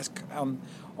of seasons. That's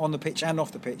on the pitch and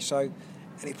off the pitch. So,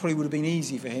 and it probably would have been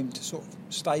easy for him to sort of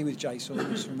stay with Jay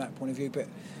Saunders from that point of view. But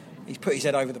he's put his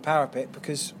head over the parapet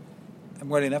because, and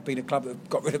Welling have been a club that have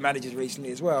got rid of managers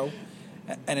recently as well.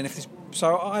 And then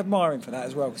so I admire him for that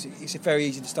as well, because it's very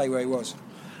easy to stay where he was.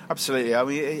 Absolutely. I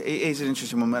mean, it is an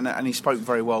interesting one, and he spoke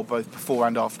very well both before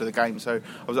and after the game. So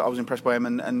I was impressed by him,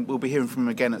 and we'll be hearing from him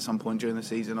again at some point during the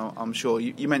season, I'm sure.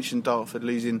 You mentioned Dartford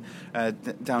losing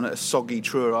down at a soggy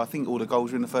Truro. I think all the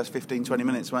goals were in the first 15-20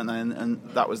 minutes, weren't they? And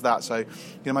that was that. So you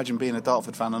can imagine being a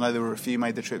Dartford fan. I know there were a few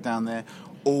made the trip down there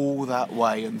all that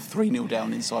way and 3-0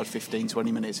 down inside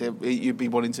 15-20 minutes. You'd be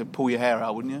wanting to pull your hair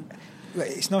out, wouldn't you?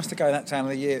 It's nice to go that time of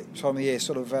the year,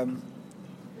 sort of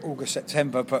August,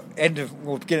 September, but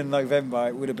beginning of November,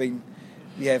 it would have been,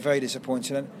 very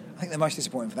disappointing. And I think they're most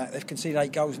disappointing for that. They've conceded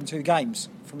 8 goals in 2 games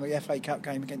from the FA Cup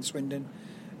game against Swindon.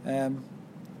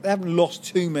 They haven't lost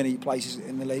too many places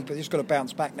in the league, but they've just got to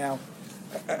bounce back now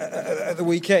at the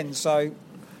weekend. So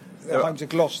they're home to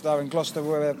Gloucester, and Gloucester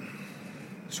were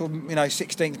sort of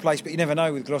 16th place, but you never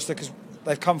know with Gloucester because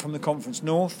they've come from the Conference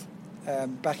North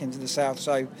back into the South.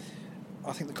 So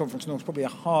I think the Conference North is probably a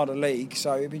harder league,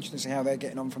 so it'd be interesting to see how they're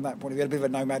getting on from that point of view. A bit of a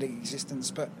nomadic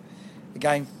existence, but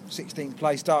again, 16th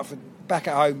place, Dartford back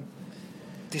at home.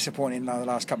 Disappointing the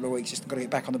last couple of weeks, just got to get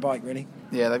back on the bike really.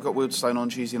 Yeah, they've got Wealdstone on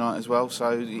Tuesday night as well,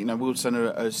 so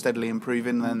Wealdstone are steadily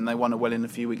improving, and they won at Welling a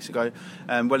few weeks ago.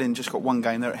 Welling just got 1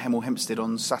 game. They're at Hemel Hempstead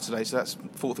on Saturday, so that's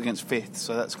 4th against 5th,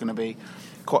 so that's going to be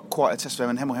quite a test for them.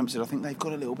 And Hemel Hempstead, I think they've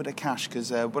got a little bit of cash,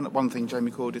 because one thing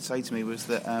Jamie Core did say to me was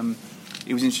that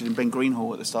he was interested in Ben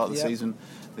Greenhall at the start of the season,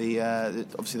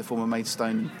 obviously the former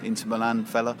Maidstone Inter Milan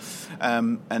fella,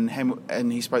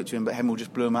 and he spoke to him, but Hemel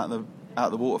just blew him out of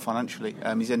the water financially.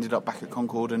 He's ended up back at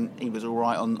Concord, and he was all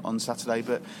right on Saturday,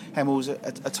 but Hemel's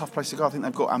a tough place to go. I think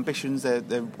they've got ambitions.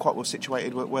 They're quite well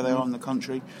situated where they are in the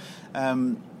country.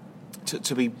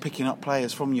 To be picking up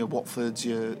players from your Watfords,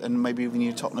 and maybe even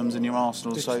your Tottenhams and your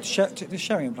Arsenals. Does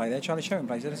Sheringham play there? Charlie Sheringham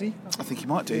plays there, does he? I think he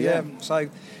might do, yeah. So,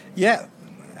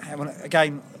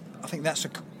 again, I think that's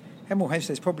Hemel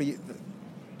Hempstead's probably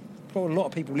a lot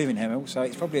of people live in Hemel, so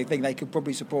it's probably a thing they could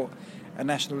probably support a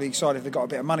National League side if they've got a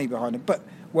bit of money behind them. But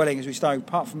Welling, as we know,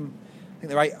 apart from, I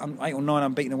think they're 8 or 9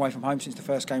 unbeaten away from home since the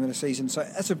first game of the season. So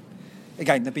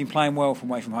again, they've been playing well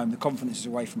from away from home. The confidence is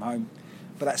away from home.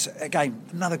 But that's, again,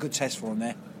 another good test for them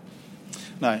there.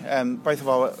 No, both of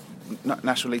our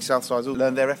National League South sides will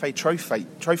learn their FA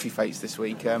trophy fates this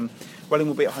week. Welling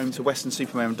will be at home to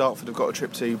Weston-super-Mare, and Dartford have got a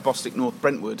trip to Bostik North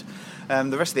Brentwood.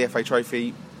 The rest of the FA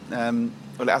Trophy,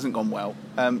 it hasn't gone well.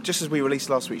 Just as we released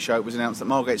last week's show, it was announced that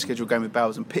Margate's scheduled game with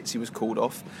Bowers and Pitsea was called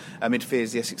off amid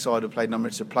fears the Essex side had played an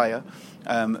unregistered player.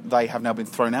 They have now been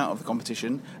thrown out of the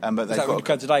competition. But they've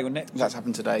got today, wasn't it? That's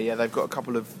happened today. Yeah, they've got a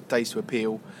couple of days to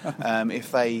appeal.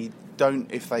 If they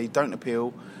don't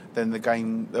appeal, then the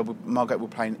game Margate will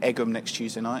play in Egham next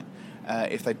Tuesday night.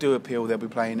 If they do appeal, they'll be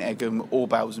playing Egham or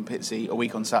Bowers and Pitsea a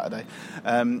week on Saturday.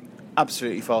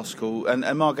 Absolutely farcical,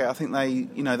 and Margate, I think they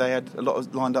had a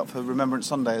lot lined up for Remembrance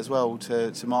Sunday as well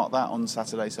to mark that on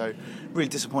Saturday. So really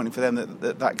disappointing for them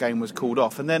that game was called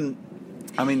off. And then,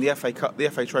 I mean, the FA Cup, the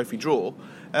FA Trophy draw,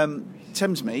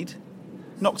 Thamesmead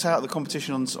knocked out of the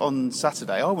competition on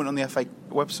Saturday. I went on the FA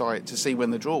website to see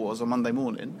when the draw was on Monday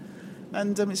morning,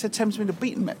 and it said Thamesmead had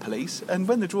beaten Met Police. And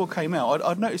when the draw came out,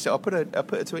 I'd noticed it. I put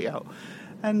a tweet out.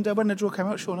 And when the draw came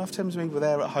out, sure enough, Thamesmead were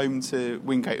there at home to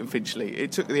Wingate and Finchley.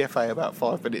 It took the FA about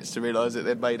 5 minutes to realise that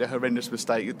they'd made a horrendous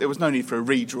mistake. There was no need for a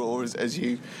redraw, as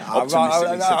you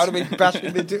optimistically said. I'd have been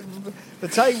bashing the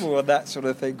table on that sort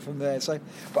of thing from there. So,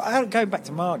 but going back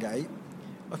to Margate,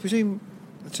 I presume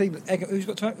the team, who's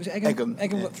got thrown? Was it Egham?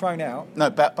 Egham got thrown out.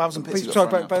 No, Bowers and Pitsea got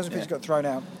thrown out. Bowers and Pitsea got thrown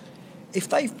out. If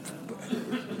they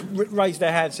raised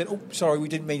their hand and said, "Oh, sorry, we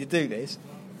didn't mean to do this,"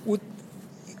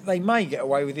 they may get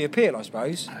away with the appeal, I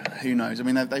suppose. Who knows? I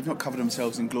mean, they've not covered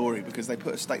themselves in glory, because they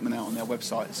put a statement out on their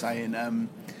website saying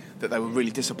that they were really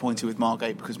disappointed with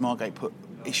Margate, because Margate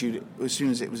issued, as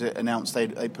soon as it was announced, they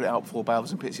put it out before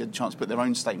Bowers and Pitsea had a chance to put their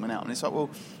own statement out. And it's like,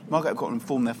 well, Margate have got to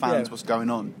inform their fans what's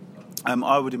going on.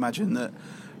 I would imagine that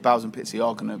Bowers and Pitsea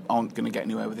aren't going to get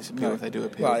anywhere with this appeal if they do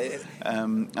appeal. Right.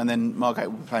 And then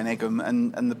Margate will be playing Egham,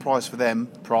 and the prize for them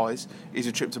is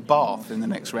a trip to Bath in the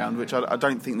next round, which I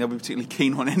don't think they'll be particularly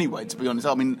keen on anyway, to be honest.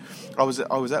 I mean, I was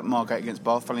at Margate against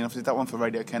Bath, funnily enough. I did that one for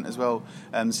Radio Kent as well,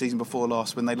 the season before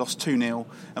last, when they lost 2-0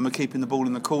 and were keeping the ball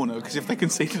in the corner, because if they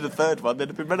conceded a third one, they'd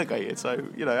have been relegated. So,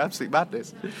 absolute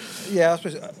madness. Yeah, I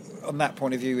suppose on that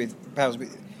point of view with Bowers,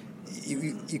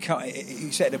 you can't.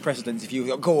 You set the precedence if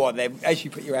you go on then. As you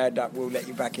put your hand up, we'll let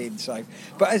you back in. So,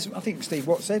 but as I think Steve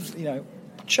Watt said,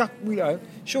 surely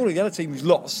the other team who's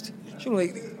lost,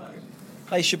 surely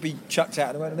they should be chucked out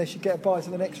of the way and they should get a bye to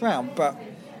the next round. But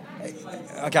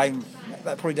again,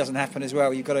 that probably doesn't happen as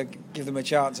well. You've got to give them a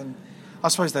chance. And I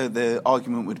suppose the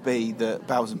argument would be that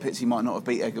Bowers and Pitsea might not have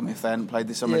beat Egham if they hadn't played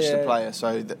this unregistered player.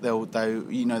 So that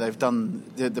they've done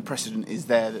the precedent is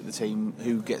there that the team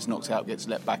who gets knocked out gets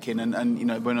let back in.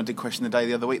 And when I did question the day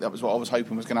the other week, that was what I was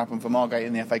hoping was going to happen for Margate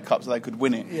in the FA Cup, so they could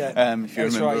win it. Yeah, if you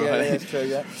remember. Right. Yeah, that's true.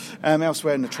 Yeah.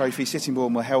 Elsewhere in the trophy,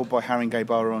 Sittingbourne were held by Haringey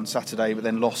Borough on Saturday, but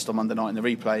then lost on Monday night in the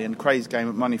replay. And Cray's game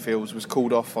at Moneyfields was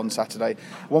called off on Saturday.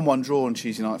 1-1 draw on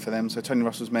Tuesday night for them. So Tony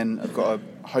Russell's men have got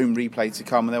a home replay to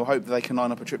come, and they'll hope that they can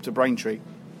line up a trip to Braintree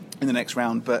in the next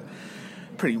round. But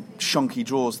pretty shonky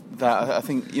draws that I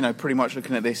think, pretty much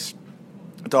looking at this,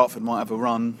 Dartford might have a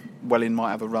run, Welling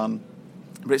might have a run,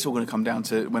 but it's all going to come down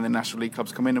to when the National League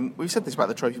clubs come in. And we've said this about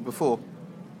the trophy before.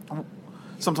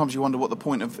 Sometimes you wonder what the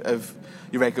point of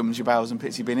your Eghams, your Bowers and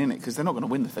Pitsea being in it, because they're not going to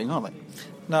win the thing, are they?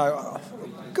 No,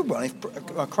 good one.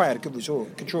 Cray had a good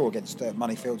draw against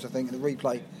Moneyfields, I think, in the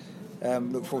replay.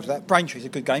 Look forward to that. Braintree's a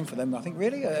good game for them, I think,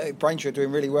 really. Braintree are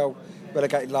doing really well,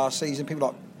 relegated last season. People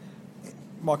like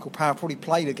Michael Power probably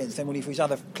played against them when he for his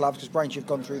other clubs, because Braintree have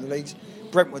gone through the leagues.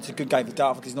 Brentwood's a good game for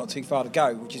Dartford because it's not too far to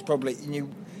go, which is probably, and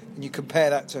you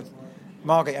compare that to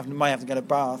Margate may have to go to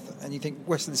Bath, and you think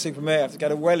Weston-super-Mare have to go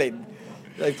to Welling.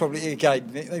 They probably,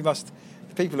 again,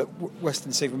 the people at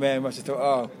Weston-super-Mare must have thought,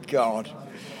 oh, God.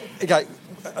 Again,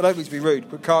 I don't mean to be rude,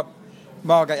 but can't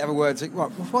Margate have a word to,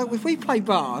 right, if we play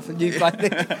Bath and you play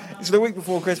it's the week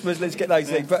before Christmas, let's get those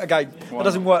things. But again, it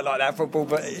doesn't work like that, football,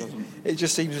 but it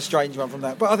just seems a strange one from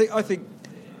that. But I think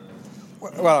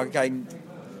well, again,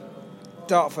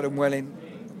 Dartford and Welling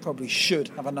probably should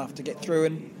have enough to get through,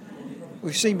 and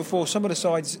we've seen before some of the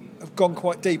sides have gone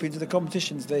quite deep into the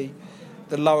competitions, the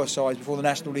lower sides, before the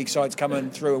National League sides come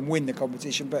in through and win the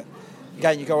competition. But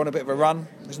again, you go on a bit of a run,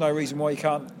 there's no reason why you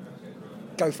can't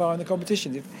go far in the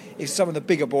competition. If some of the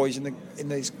bigger boys in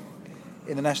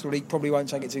the National League probably won't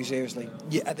take it too seriously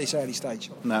yet at this early stage.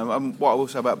 No, what I will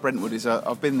say about Brentwood is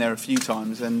I've been there a few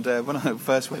times, and when I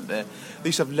first went there, they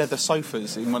used to have leather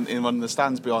sofas in one of the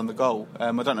stands behind the goal.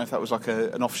 I don't know if that was like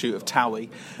an offshoot of Towie,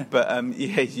 but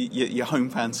your home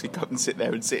fans could go and sit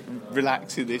there and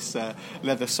relax in this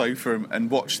leather sofa and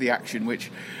watch the action,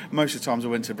 which most of the times I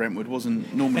went to Brentwood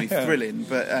wasn't normally thrilling,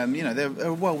 but they're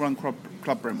a well-run club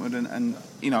Brentwood, and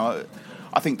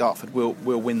I think Dartford will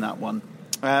win that one.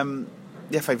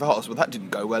 The FA Vase, well, that didn't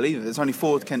go well either. There's only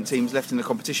 4 Kent teams left in the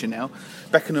competition now.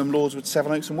 Beckenham, Lordswood,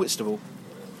 Sevenoaks and Whitstable.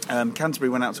 Canterbury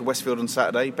went out to Westfield on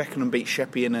Saturday. Beckenham beat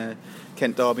Sheppey in a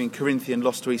Kent derby, and Corinthian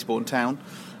lost to Eastbourne Town.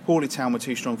 Hawley Town were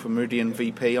too strong for Meridian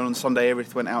VP. On Sunday,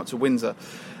 Erith went out to Windsor.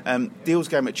 Deal's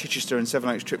game at Chichester and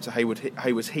Sevenoaks' trip to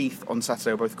Haywards Heath on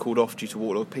Saturday were both called off due to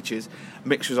waterlogged pitches.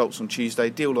 Mixed results on Tuesday.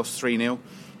 Deal lost 3-0.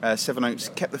 Sevenoaks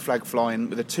kept the flag flying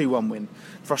with a 2-1 win.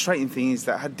 Frustrating thing is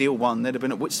that had Deal won, they'd have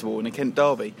been at Whitstable in a Kent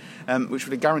derby, which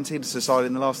would have guaranteed us a side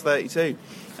in the last 32.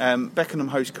 Beckenham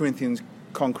host Corinthians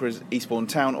conquerors Eastbourne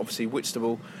Town. Obviously,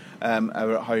 Whitstable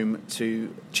are at home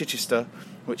to Chichester,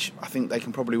 which I think they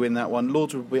can probably win that one.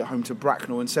 Lords will be at home to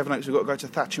Bracknell, and Sevenoaks have got to go to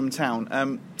Thatcham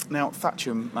Town. Now,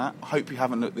 Thatcham, Matt, I hope you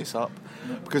haven't looked this up,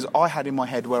 because I had in my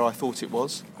head where I thought it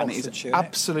was, and it is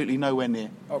absolutely nowhere near.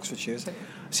 Oxfordshire, is it?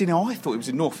 See, now I thought it was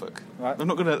in Norfolk. Right. I'm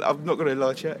not going to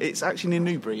lie to you. It's actually near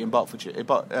Newbury in Berkshire.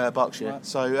 Right.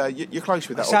 So you're close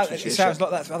with that. It sounds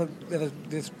like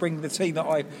that's bring the team that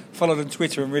I followed on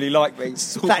Twitter and really like me.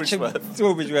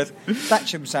 Sawbridgeworth.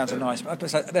 Thatcham sounds nice.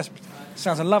 That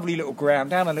sounds a lovely little ground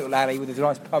down a little alley with a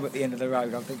nice pub at the end of the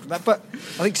road. I think that. But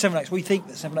I think Sevenoaks. We think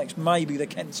that Sevenoaks may be the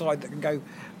Kent side that can go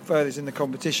furthest in the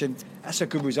competition. That's a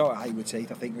good result at Haywards Heath.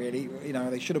 I think really.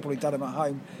 They should have probably done them at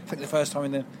home. I think the first time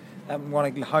in the won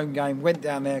a home game, went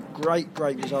down there, great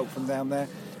result from down there.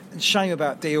 And shame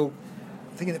about Deal.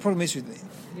 I think the problem is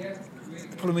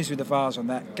with the Vase on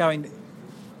that. Going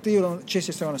Deal on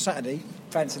Chichester on a Saturday,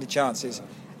 fancy the chances.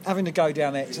 Having to go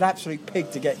down there, it's an absolute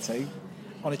pig to get to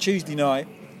on a Tuesday night.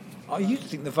 I used to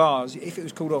think the Vase, if it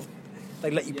was called off,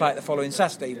 they'd let you play it the following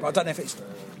Saturday. But I don't know if it's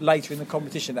later in the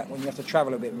competition that when you have to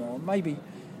travel a bit more. Maybe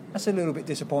that's a little bit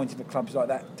disappointing for clubs like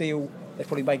that. Deal, they've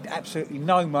probably made absolutely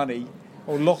no money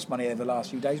or lost money over the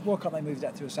last few days. Why can't they move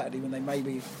that to a Saturday when they may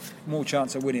be more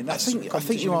chance of winning? I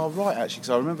think you are right, actually, because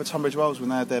I remember Tunbridge Wells when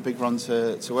they had their big run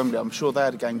to Wembley. I'm sure they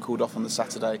had a game called off on the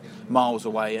Saturday, miles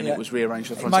away, and it was rearranged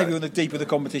for the front. Maybe on the deep of the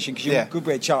competition, because you've got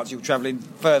a chance you're travelling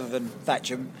further than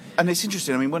Thatcham. And it's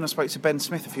interesting. I mean, when I spoke to Ben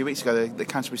Smith a few weeks ago, the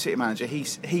Canterbury City manager,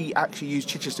 he actually used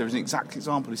Chichester as an exact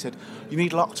example. He said, "You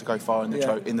need luck to go far in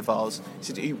the Vase." He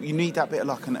said, "You need that bit of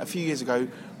luck." And a few years ago,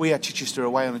 we had Chichester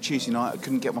away on a Tuesday night. I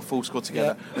couldn't get my full squad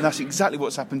together. And that's exactly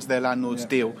what's happened to their landlord's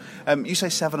deal. You say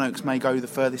Sevenoaks may go the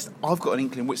furthest. I've got an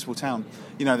inkling Whitstable Town.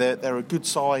 You know, they're a good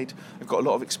side. They've got a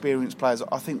lot of experienced players.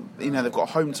 I think, you know, they've got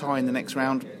a home tie in the next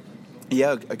round.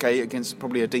 Yeah, okay, against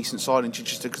probably a decent side in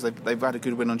Chichester because they've had a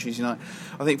good win on Tuesday night.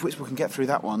 I think if Whitstable can get through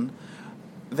that one,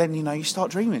 then, you know, you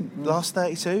start dreaming. Last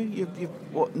 32,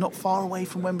 you're not far away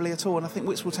from Wembley at all. And I think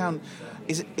Whitstable Town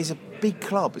is a big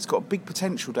club. It's got a big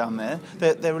potential down there.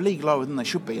 They're a league lower than they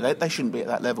should be. They shouldn't be at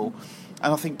that level.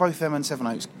 And I think both them and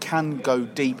Sevenoaks can go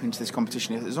deep into this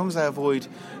competition as long as they avoid,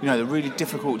 you know, the really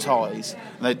difficult ties.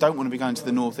 And they don't want to be going to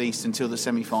the North East until the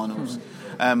semi-finals.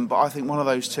 But I think one of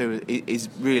those two is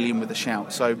really in with a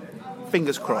shout. So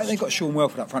fingers crossed. They've got Sean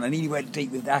Welford up front, and he went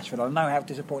deep with Ashford. I know how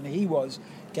disappointing he was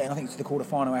getting, I think, to the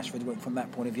quarter-final. Ashford went from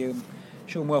that point of view. And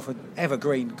Sean Welford,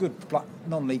 evergreen, good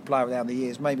non-league player down the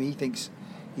years. Maybe he thinks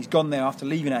he's gone there after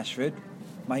leaving Ashford.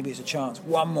 Maybe it's a chance,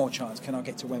 one more chance. Can I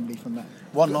get to Wembley from that?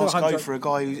 One last go for a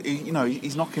guy who, you know,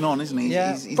 he's knocking on, isn't he?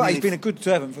 Yeah, but he's been a good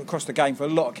servant across the game for a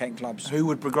lot of Kent clubs. Who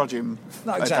would begrudge him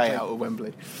a day out of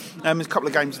Wembley? There's a couple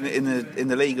of games in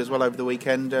the league as well over the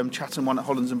weekend. Chatham won at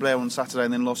Hollands and Blair on Saturday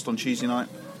and then lost on Tuesday night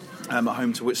at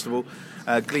home to Whitstable.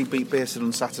 Glebe beat Bearsted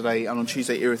on Saturday, and on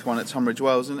Tuesday Erith won at Tunbridge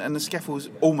Wells, and the Skeffels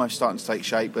almost starting to take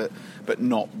shape, but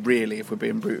not really, if we're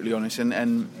being brutally honest.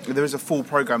 And there is a full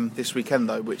programme this weekend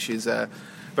though, which is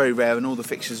very rare, and all the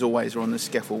fixtures always are on the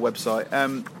Skeffel website.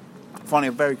 Finally,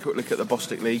 a very quick look at the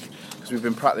Bostik League, because we've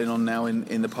been prattling on now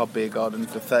in the pub beer garden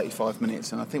for 35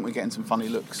 minutes, and I think we're getting some funny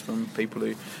looks from people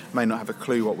who may not have a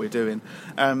clue what we're doing.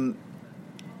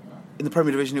 In the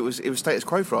Premier Division, it was status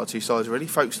quo for our two sides, really.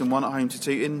 Folkestone won at home to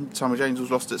Tooting. Tunbridge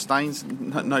Angels lost at Staines.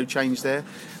 No change there.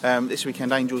 This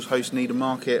weekend, Angels host Needham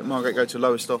Market. Margate go to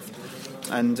Lowestoft.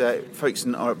 And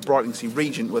Folkestone are at Brightlingsea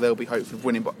Regent, where they'll be hopeful of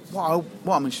winning. But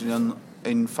what I'm interested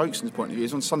in Folkestone's point of view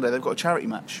is on Sunday they've got a charity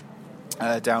match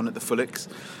down at the Fullocks.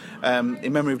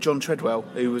 In memory of John Treadwell,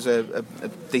 who was a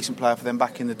decent player for them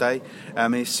back in the day.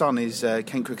 His son is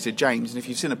Kent cricketer James, and if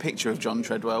you've seen a picture of John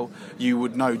Treadwell, you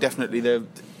would know definitely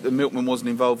the milkman wasn't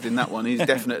involved in that one. He's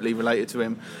definitely related to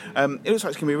him. It looks like it's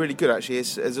going to be really good, actually.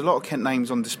 There's a lot of Kent names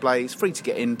on display. It's free to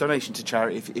get in, donation to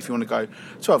charity if you want to go.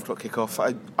 12 o'clock kick-off.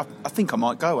 I think I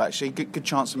might go, actually. Good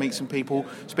chance to meet some people,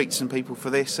 speak to some people for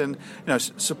this, and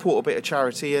support a bit of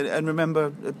charity, and remember,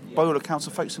 by all accounts,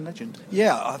 a Folkestone legend.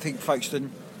 Yeah, I think Folkestone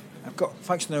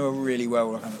are a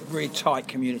really tight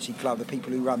community club. The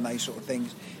people who run those sort of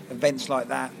things, events like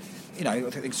that. I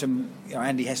think some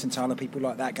Andy Hessenthaler, people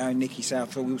like that going, Nicky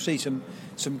Southall. We'll see some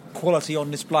quality on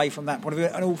display from that point of view,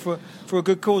 and all for a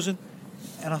good cause. And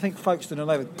I think Folkestone,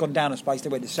 they've gone down a space. They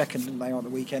went to second, didn't they, on the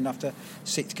weekend after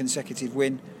 6 consecutive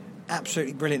win.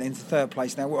 Absolutely brilliant into third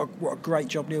place now. What a great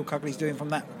job Neil Cugley's doing from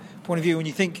that point of view. When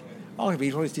you think,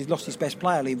 arguably he's lost his best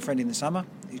player, Liam Friend, in the summer.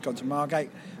 He's gone to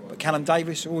Margate. But Callum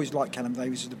Davis, always liked Callum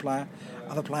Davis as the player.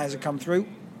 Other players have come through.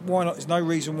 Why not? There's no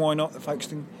reason why not that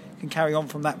Folkestone can carry on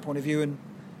from that point of view and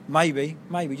maybe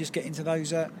just get into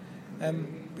those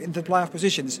into the playoff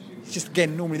positions. It's just,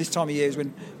 again, normally this time of year is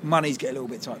when monies get a little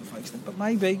bit tight for Folkestone. But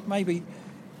maybe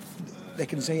they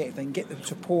can see it if they can get the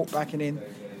support backing in,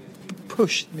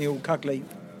 push Neil Cugley.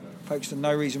 Folkestone,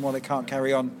 no reason why they can't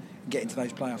carry on and get into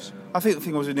those playoffs. I think the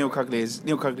thing was with Neil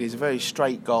Cugley is a very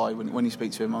straight guy when you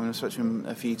speak to him. I mean, I've spoken to him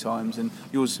a few times, and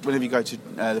whenever you go to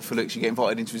the Fullocks, you get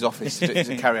invited into his office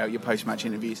to carry out your post-match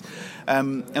interviews.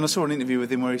 And I saw an interview with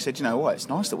him where he said, it's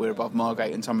nice that we're above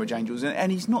Margate and Tunbridge Angels,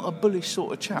 and he's not a bullish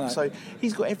sort of chap, so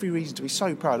he's got every reason to be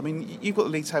so proud. I mean, you've got the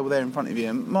league table there in front of you,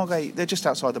 and Margate, they're just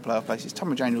outside the playoff places.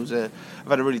 Tunbridge Angels have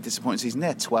had a really disappointing season.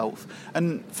 They're 12th.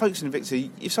 And Folkestone and Victor,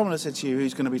 if someone had said to you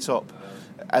who's going to be top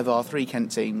of our 3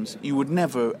 Kent teams, you would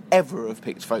never, ever have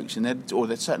picked Folkestone, or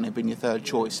they'd certainly have been your third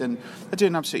choice, and they're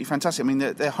doing absolutely fantastic. I mean,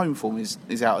 their home form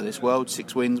is out of this world.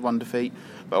 6 wins, 1 defeat,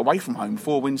 but away from home,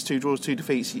 4 wins, 2 draws, 2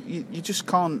 defeats. You just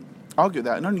can't argue with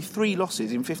that, and only 3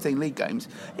 losses in 15 league games.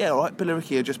 Yeah, all right,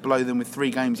 Billericay are just below them with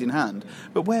 3 games in hand,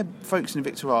 but where Folkestone and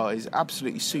Victor are is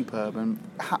absolutely superb, and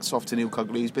hats off to Neil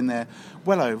Cugley. He's been there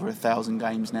well over 1,000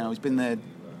 games now. He's been there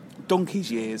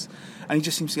donkey's years, and he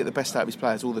just seems to get the best out of his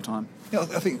players all the time. I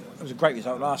think it was a great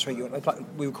result last week.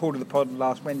 We recorded the pod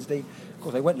last Wednesday. Of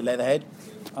course, they went to Leatherhead.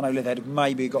 I know Leatherhead have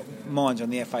maybe got minds on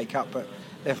the FA Cup, but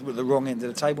they're at the wrong end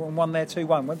of the table and won there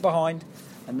 2-1. Went behind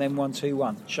and then won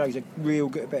 2-1. Shows a real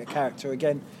good bit of character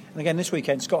again. And again this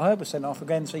weekend, Scott Herbert sent off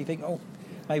again, so you think,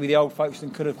 maybe the old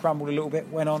Folkestone could have crumbled a little bit.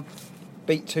 Went on,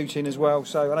 beat Tooting as well.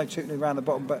 So I know Tooting around the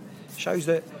bottom, but shows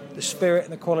that the spirit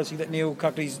and the quality that Neil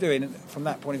Cugley's doing from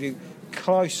that point of view.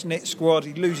 Close-knit squad.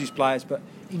 He loses players, but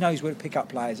he knows where to pick up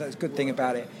players. That's a good thing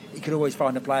about it. He can always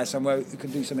find a player somewhere who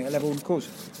can do something at level. And of course,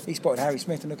 he spotted Harry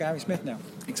Smith, and look at Harry Smith now.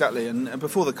 Exactly, and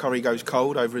before the curry goes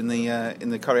cold over in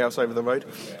the curry house over the road,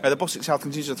 the Bostik South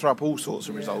continues to throw up all sorts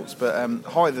of results. But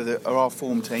Hythe are our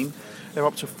form team. They're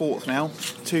up to 4th now.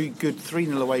 2 good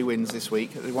 3-0 away wins this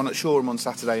week. They won at Shoreham on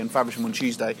Saturday and Faversham on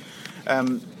Tuesday.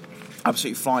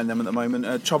 Absolutely flying them at the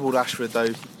moment. Troubled Ashford though,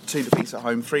 2 defeats at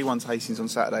home, 3-1 to Hastings on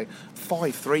Saturday,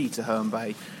 5-3 to Herne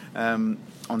Bay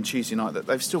on Tuesday night.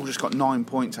 They've still just got 9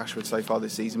 points, Ashford, so far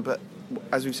this season. But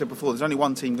as we've said before, there's only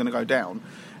one team going to go down,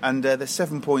 and they're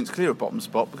 7 points clear of bottom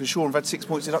spot because Shoreham have had 6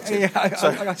 points deducted. Yeah,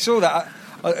 I saw that.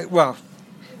 Well,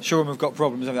 Shoreham have got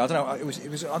problems. I don't know. It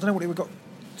was. I don't know what it got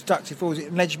deducted for. Was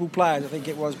it eligible players? I think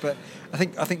it was. But I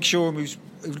think Shoreham,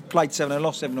 who played 7 and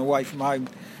lost 7 away from home,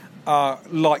 are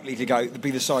likely to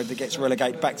be the side that gets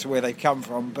relegated back to where they've come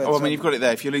from. But I mean, you've got it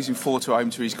there. If you're losing 4 to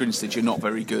home to East Grinstead, you're not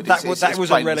very good. That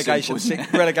was a relegation.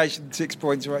 Relegation 6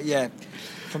 points, right? Yeah.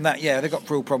 From that, they've got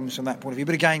real problems from that point of view.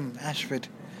 But again, Ashford,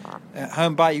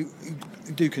 Herne Bay,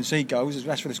 who do concede goals, as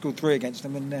Ashford have scored 3 against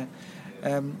them, and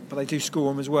but they do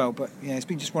score them as well. But it's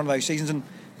been just one of those seasons. And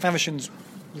Faversham's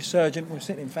resurgent. We're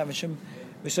sitting in Faversham.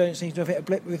 Resurgent seems to have hit a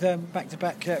blip with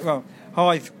back-to-back.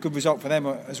 Hythe, good result for them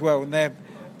as well, and they're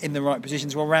in the right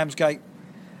positions. Well, Ramsgate,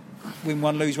 win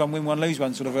one, lose one, win one, lose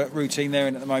one sort of a routine they're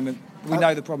in at the moment. We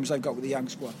know the problems they've got with the young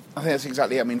squad. I think that's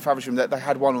exactly it. I mean, Faversham, they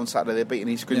had one on Saturday, they're beating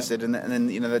East Grinstead, and then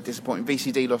they're disappointing.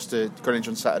 VCD lost to Greenwich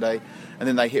on Saturday, and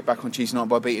then they hit back on Tuesday night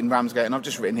by beating Ramsgate, and I've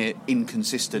just written here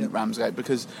inconsistent Ramsgate,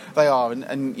 because they are,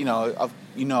 and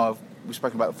we've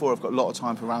spoken about it before, I've got a lot of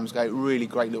time for Ramsgate, really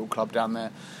great little club down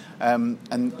there, and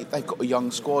they've got a young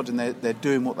squad, and they're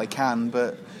doing what they can,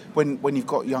 but when you've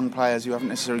got young players who haven't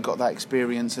necessarily got that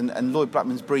experience, and Lloyd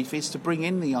Blackman's brief is to bring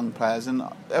in the young players, and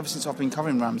ever since I've been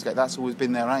covering Ramsgate, that's always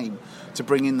been their aim, to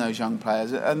bring in those young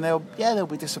players, and they'll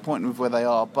be disappointed with where they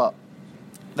are, but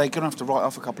they're going to have to write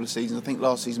off a couple of seasons. I think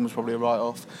last season was probably a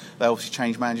write-off. They obviously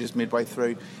changed managers midway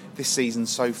through. This season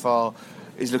so far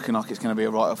is looking like it's going to be a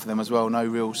write-off for them as well. No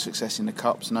real success in the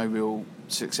Cups, no real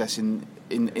success in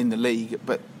the league,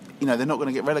 but they're not going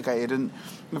to get relegated, and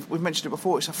we've mentioned it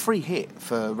before, it's a free hit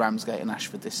for Ramsgate and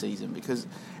Ashford this season, because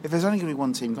if there's only going to be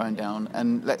one team going down,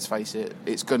 and let's face it,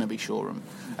 it's going to be Shoreham,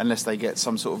 unless they get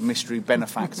some sort of mystery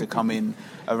benefactor come in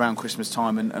around Christmas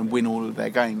time and win all of their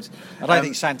games. I don't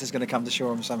think Santa's going to come to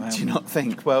Shoreham somehow. Do you not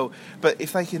think? Well, but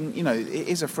if they can, it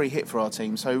is a free hit for our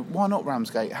team, so why not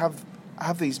Ramsgate have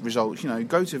these results,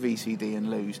 go to VCD and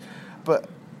lose, but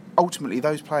ultimately,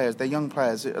 those players, they're young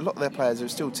players, a lot of their players are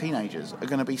still teenagers, are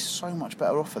going to be so much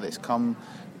better off for this come,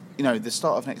 the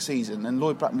start of next season. And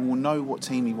Lloyd Blackman will know what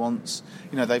team he wants.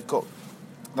 They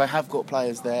have got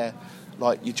players there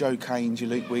like your Joe Kanes, your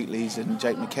Luke Wheatleys, and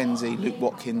Jake McKenzie, Luke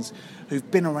Watkins, who've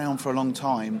been around for a long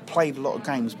time, played a lot of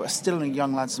games, but are still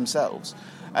young lads themselves.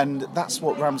 And that's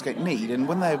what Ramsgate need. And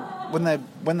when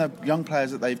they're young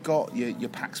players that they've got, your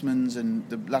Paxmans and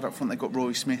the lad up front, they've got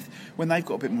Rory Smith, when they've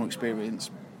got a bit more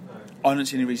experience, I don't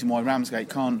see any reason why Ramsgate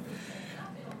can't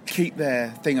keep their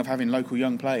thing of having local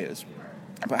young players,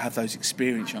 but have those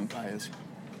experienced young players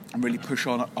and really push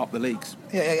on up the leagues.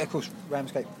 Yeah, of course,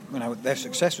 Ramsgate, their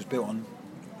success was built on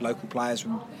local players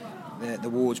from the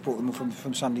wards, brought them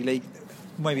from Sunday League,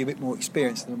 maybe a bit more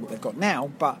experience than what they've got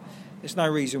now, but there's no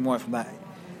reason why from that.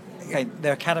 Again,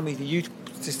 their academy, the youth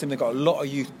system, they've got a lot of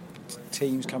youth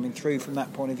teams coming through from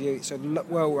that point of view. It's a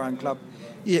well-run club.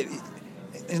 Yeah,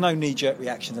 there's no knee-jerk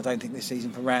reactions, I don't think, this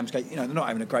season for Ramsgate. They're not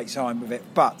having a great time with it,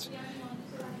 but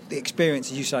the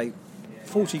experience, as you say,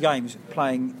 40 games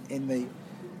playing in the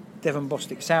Devon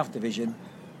Bostik South Division,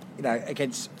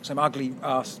 against some ugly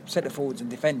centre forwards and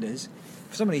defenders,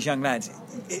 for some of these young lads,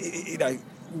 will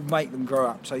make them grow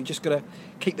up. So you just got to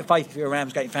keep the faith if you're a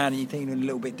Ramsgate fan and you're thinking a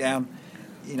little bit down.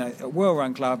 A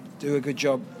well-run club, do a good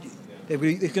job. There's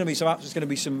going to be some ups, there's going to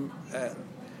be some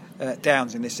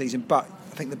downs in this season, but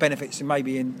I think the benefits,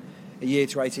 maybe in a year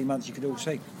to 18 months, you could all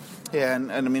see. Yeah,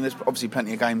 and I mean, there's obviously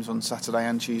plenty of games on Saturday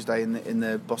and Tuesday in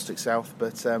the Bostik South,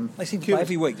 but they seem to play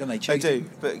every week, don't they? Tuesday. They do,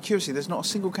 but curiously, there's not a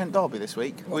single Kent derby this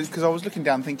week, because I was looking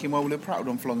down thinking, well, we've prattled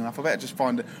on for long enough, I better just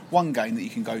find one game that you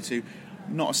can go to.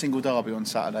 Not a single derby on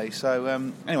Saturday. So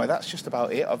anyway, that's just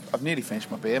about it. I've nearly finished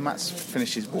my beer. Matt's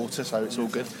finished his water, so it's all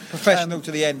good. Professional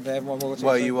to the end there.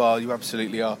 Well, you are. You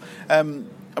absolutely are. I mean,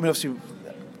 obviously,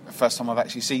 first time I've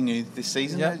actually seen you this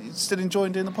season. Yeah. You're still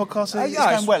enjoying doing the podcast? It's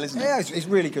going well, isn't it? Yeah, it's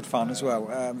really good fun as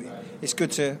well. It's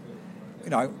good to,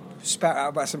 spout out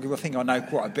about something I think I know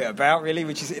quite a bit about, really,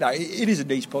 which is, it is a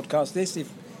niche podcast, this.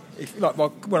 If like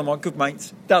one of my good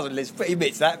mates doesn't listen, but he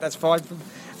admits that's fine.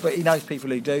 But he knows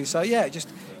people who do. So, yeah, just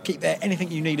keep there.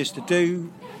 Anything you need us to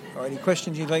do, or any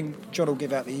questions you think, John will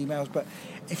give out the emails. But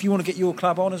if you want to get your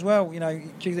club on as well,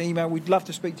 give the email. We'd love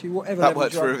to speak to you. Whatever that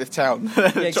works for the town.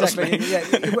 Yeah, exactly.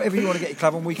 Whatever you want to get your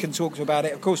club on, we can talk to you about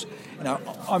it. Of course,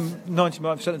 I'm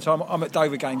 99% of the time I'm at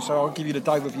Dover games, so I'll give you the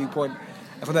Dover viewpoint.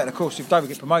 And from that, of course, if Dover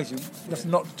get promoted, that's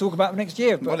not to talk about next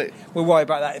year. But we'll worry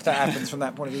about that if that happens from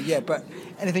that point of view. Yeah, but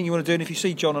anything you want to do, and if you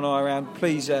see John and I around,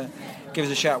 please give us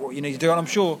a shout what you need to do. And I'm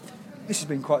sure this has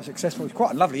been quite successful. It's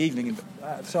quite a lovely evening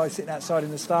sitting outside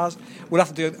in the stars. We'll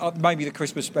have to do maybe the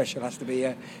Christmas special has to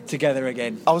be together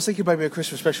again. I was thinking maybe a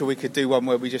Christmas special we could do one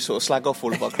where we just sort of slag off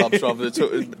all of our clubs rather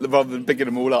than bigging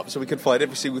them all up, so we could find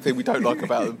every single thing we don't like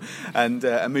about them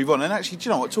and move on. And actually, do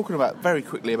you know what? Talking about very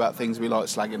quickly about things we like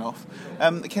slagging off,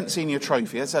 the Kent Senior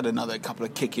Trophy has had another couple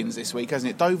of kick-ins this week, hasn't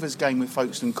it? Dover's game with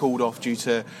Folkestone called off due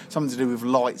to something to do with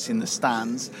lights in the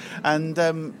stands, and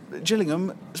Gillingham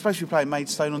is supposed to be playing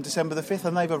Maidstone on December the 5th,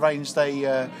 and they've arranged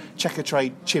a Checker Trade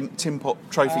Tim Pot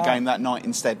Trophy game that night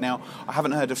instead. Now, I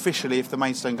haven't heard officially if the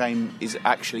Maidstone game is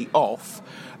actually off,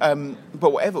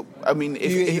 but whatever. I mean,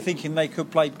 if you're thinking they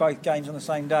could play both games on the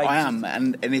same day? I am,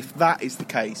 and if that is the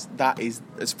case, that is,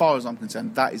 as far as I'm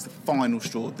concerned, that is the final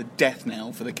straw, the death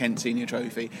knell for the Kent Senior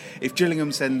Trophy. If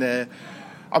Gillingham send they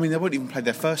won't even play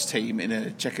their first team in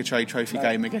a Checker Trade Trophy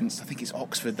game against, I think it's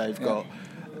Oxford they've got.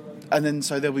 And then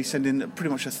so they'll be sending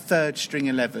pretty much a third string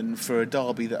 11 for a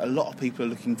derby that a lot of people are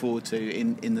looking forward to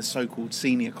in the so-called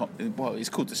senior, it's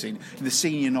called the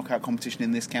senior knockout competition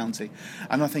in this county.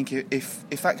 And I think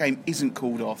if that game isn't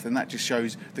called off, then that just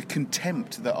shows the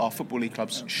contempt that our Football League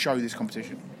clubs show this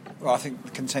competition. Well, I think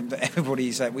the contempt that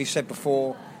everybody's we've said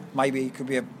before, maybe it could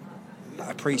be a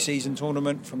pre-season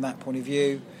tournament from that point of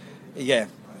view. Yeah,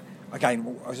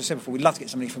 again, as I said before, we'd love to get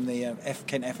somebody from the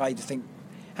Kent FA to think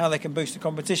how they can boost the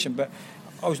competition. But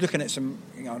I was looking at some,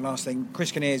 last thing,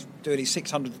 Chris Kinnear's doing his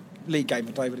 600th league game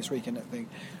for Dover this weekend, I think,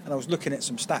 and I was looking at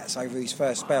some stats over his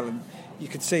first spell, and you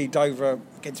could see Dover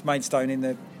against Maidstone in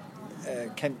the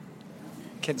Kent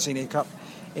Senior Cup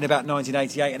in about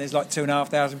 1988, and there's like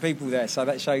 2,500 people there, so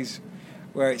that shows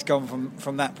where it's gone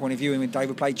from that point of view. And when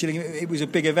Dover played Gillingham, it was a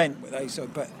big event,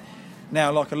 but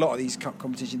now, like a lot of these cup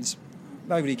competitions,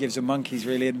 nobody gives a monkeys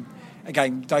really. And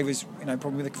again, Dover's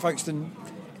probably with the Folkestone.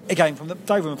 Again, from the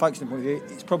Dover and Folkestone point of view,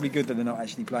 it's probably good that they're not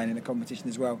actually playing in a competition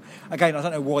as well. Again, I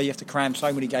don't know why you have to cram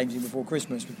so many games in before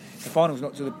Christmas. The final's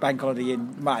not to the bank holiday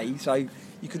in May, so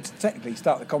you could technically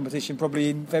start the competition probably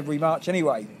in February, March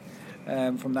anyway,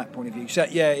 from that point of view. So,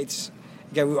 yeah,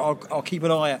 I'll keep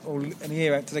an eye out, or an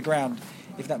ear out to the ground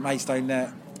if that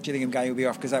Maidstone Gillingham game will be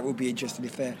off, because that will be interesting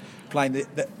if they're playing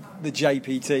the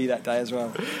JPT that day as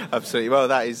well. Absolutely. Well,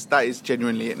 that is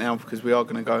genuinely it now, because we are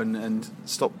going to go and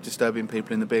stop disturbing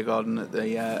people in the beer garden at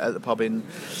the pub in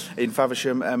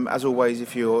Faversham. As always,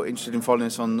 if you're interested in following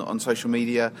us on social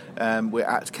media, we're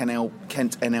at Kent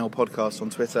NL Podcast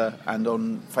on Twitter, and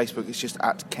on Facebook it's just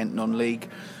at Kent Non-League.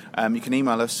 You can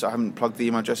email us. I haven't plugged the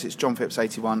email address. It's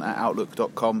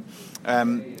johnphipps81@outlook.com.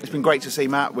 It's been great to see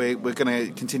Matt. We're going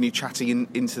to continue chatting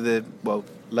into the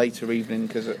later evening,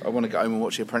 because I want to get home and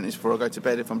watch The Apprentice before I go to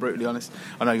bed, if I'm brutally honest.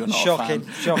 I know you're not Shocking.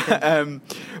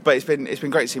 But it's been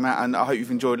great to see Matt, and I hope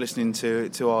you've enjoyed listening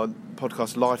to our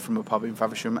podcast live from a pub in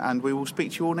Faversham, and we will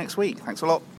speak to you all next week. Thanks a lot.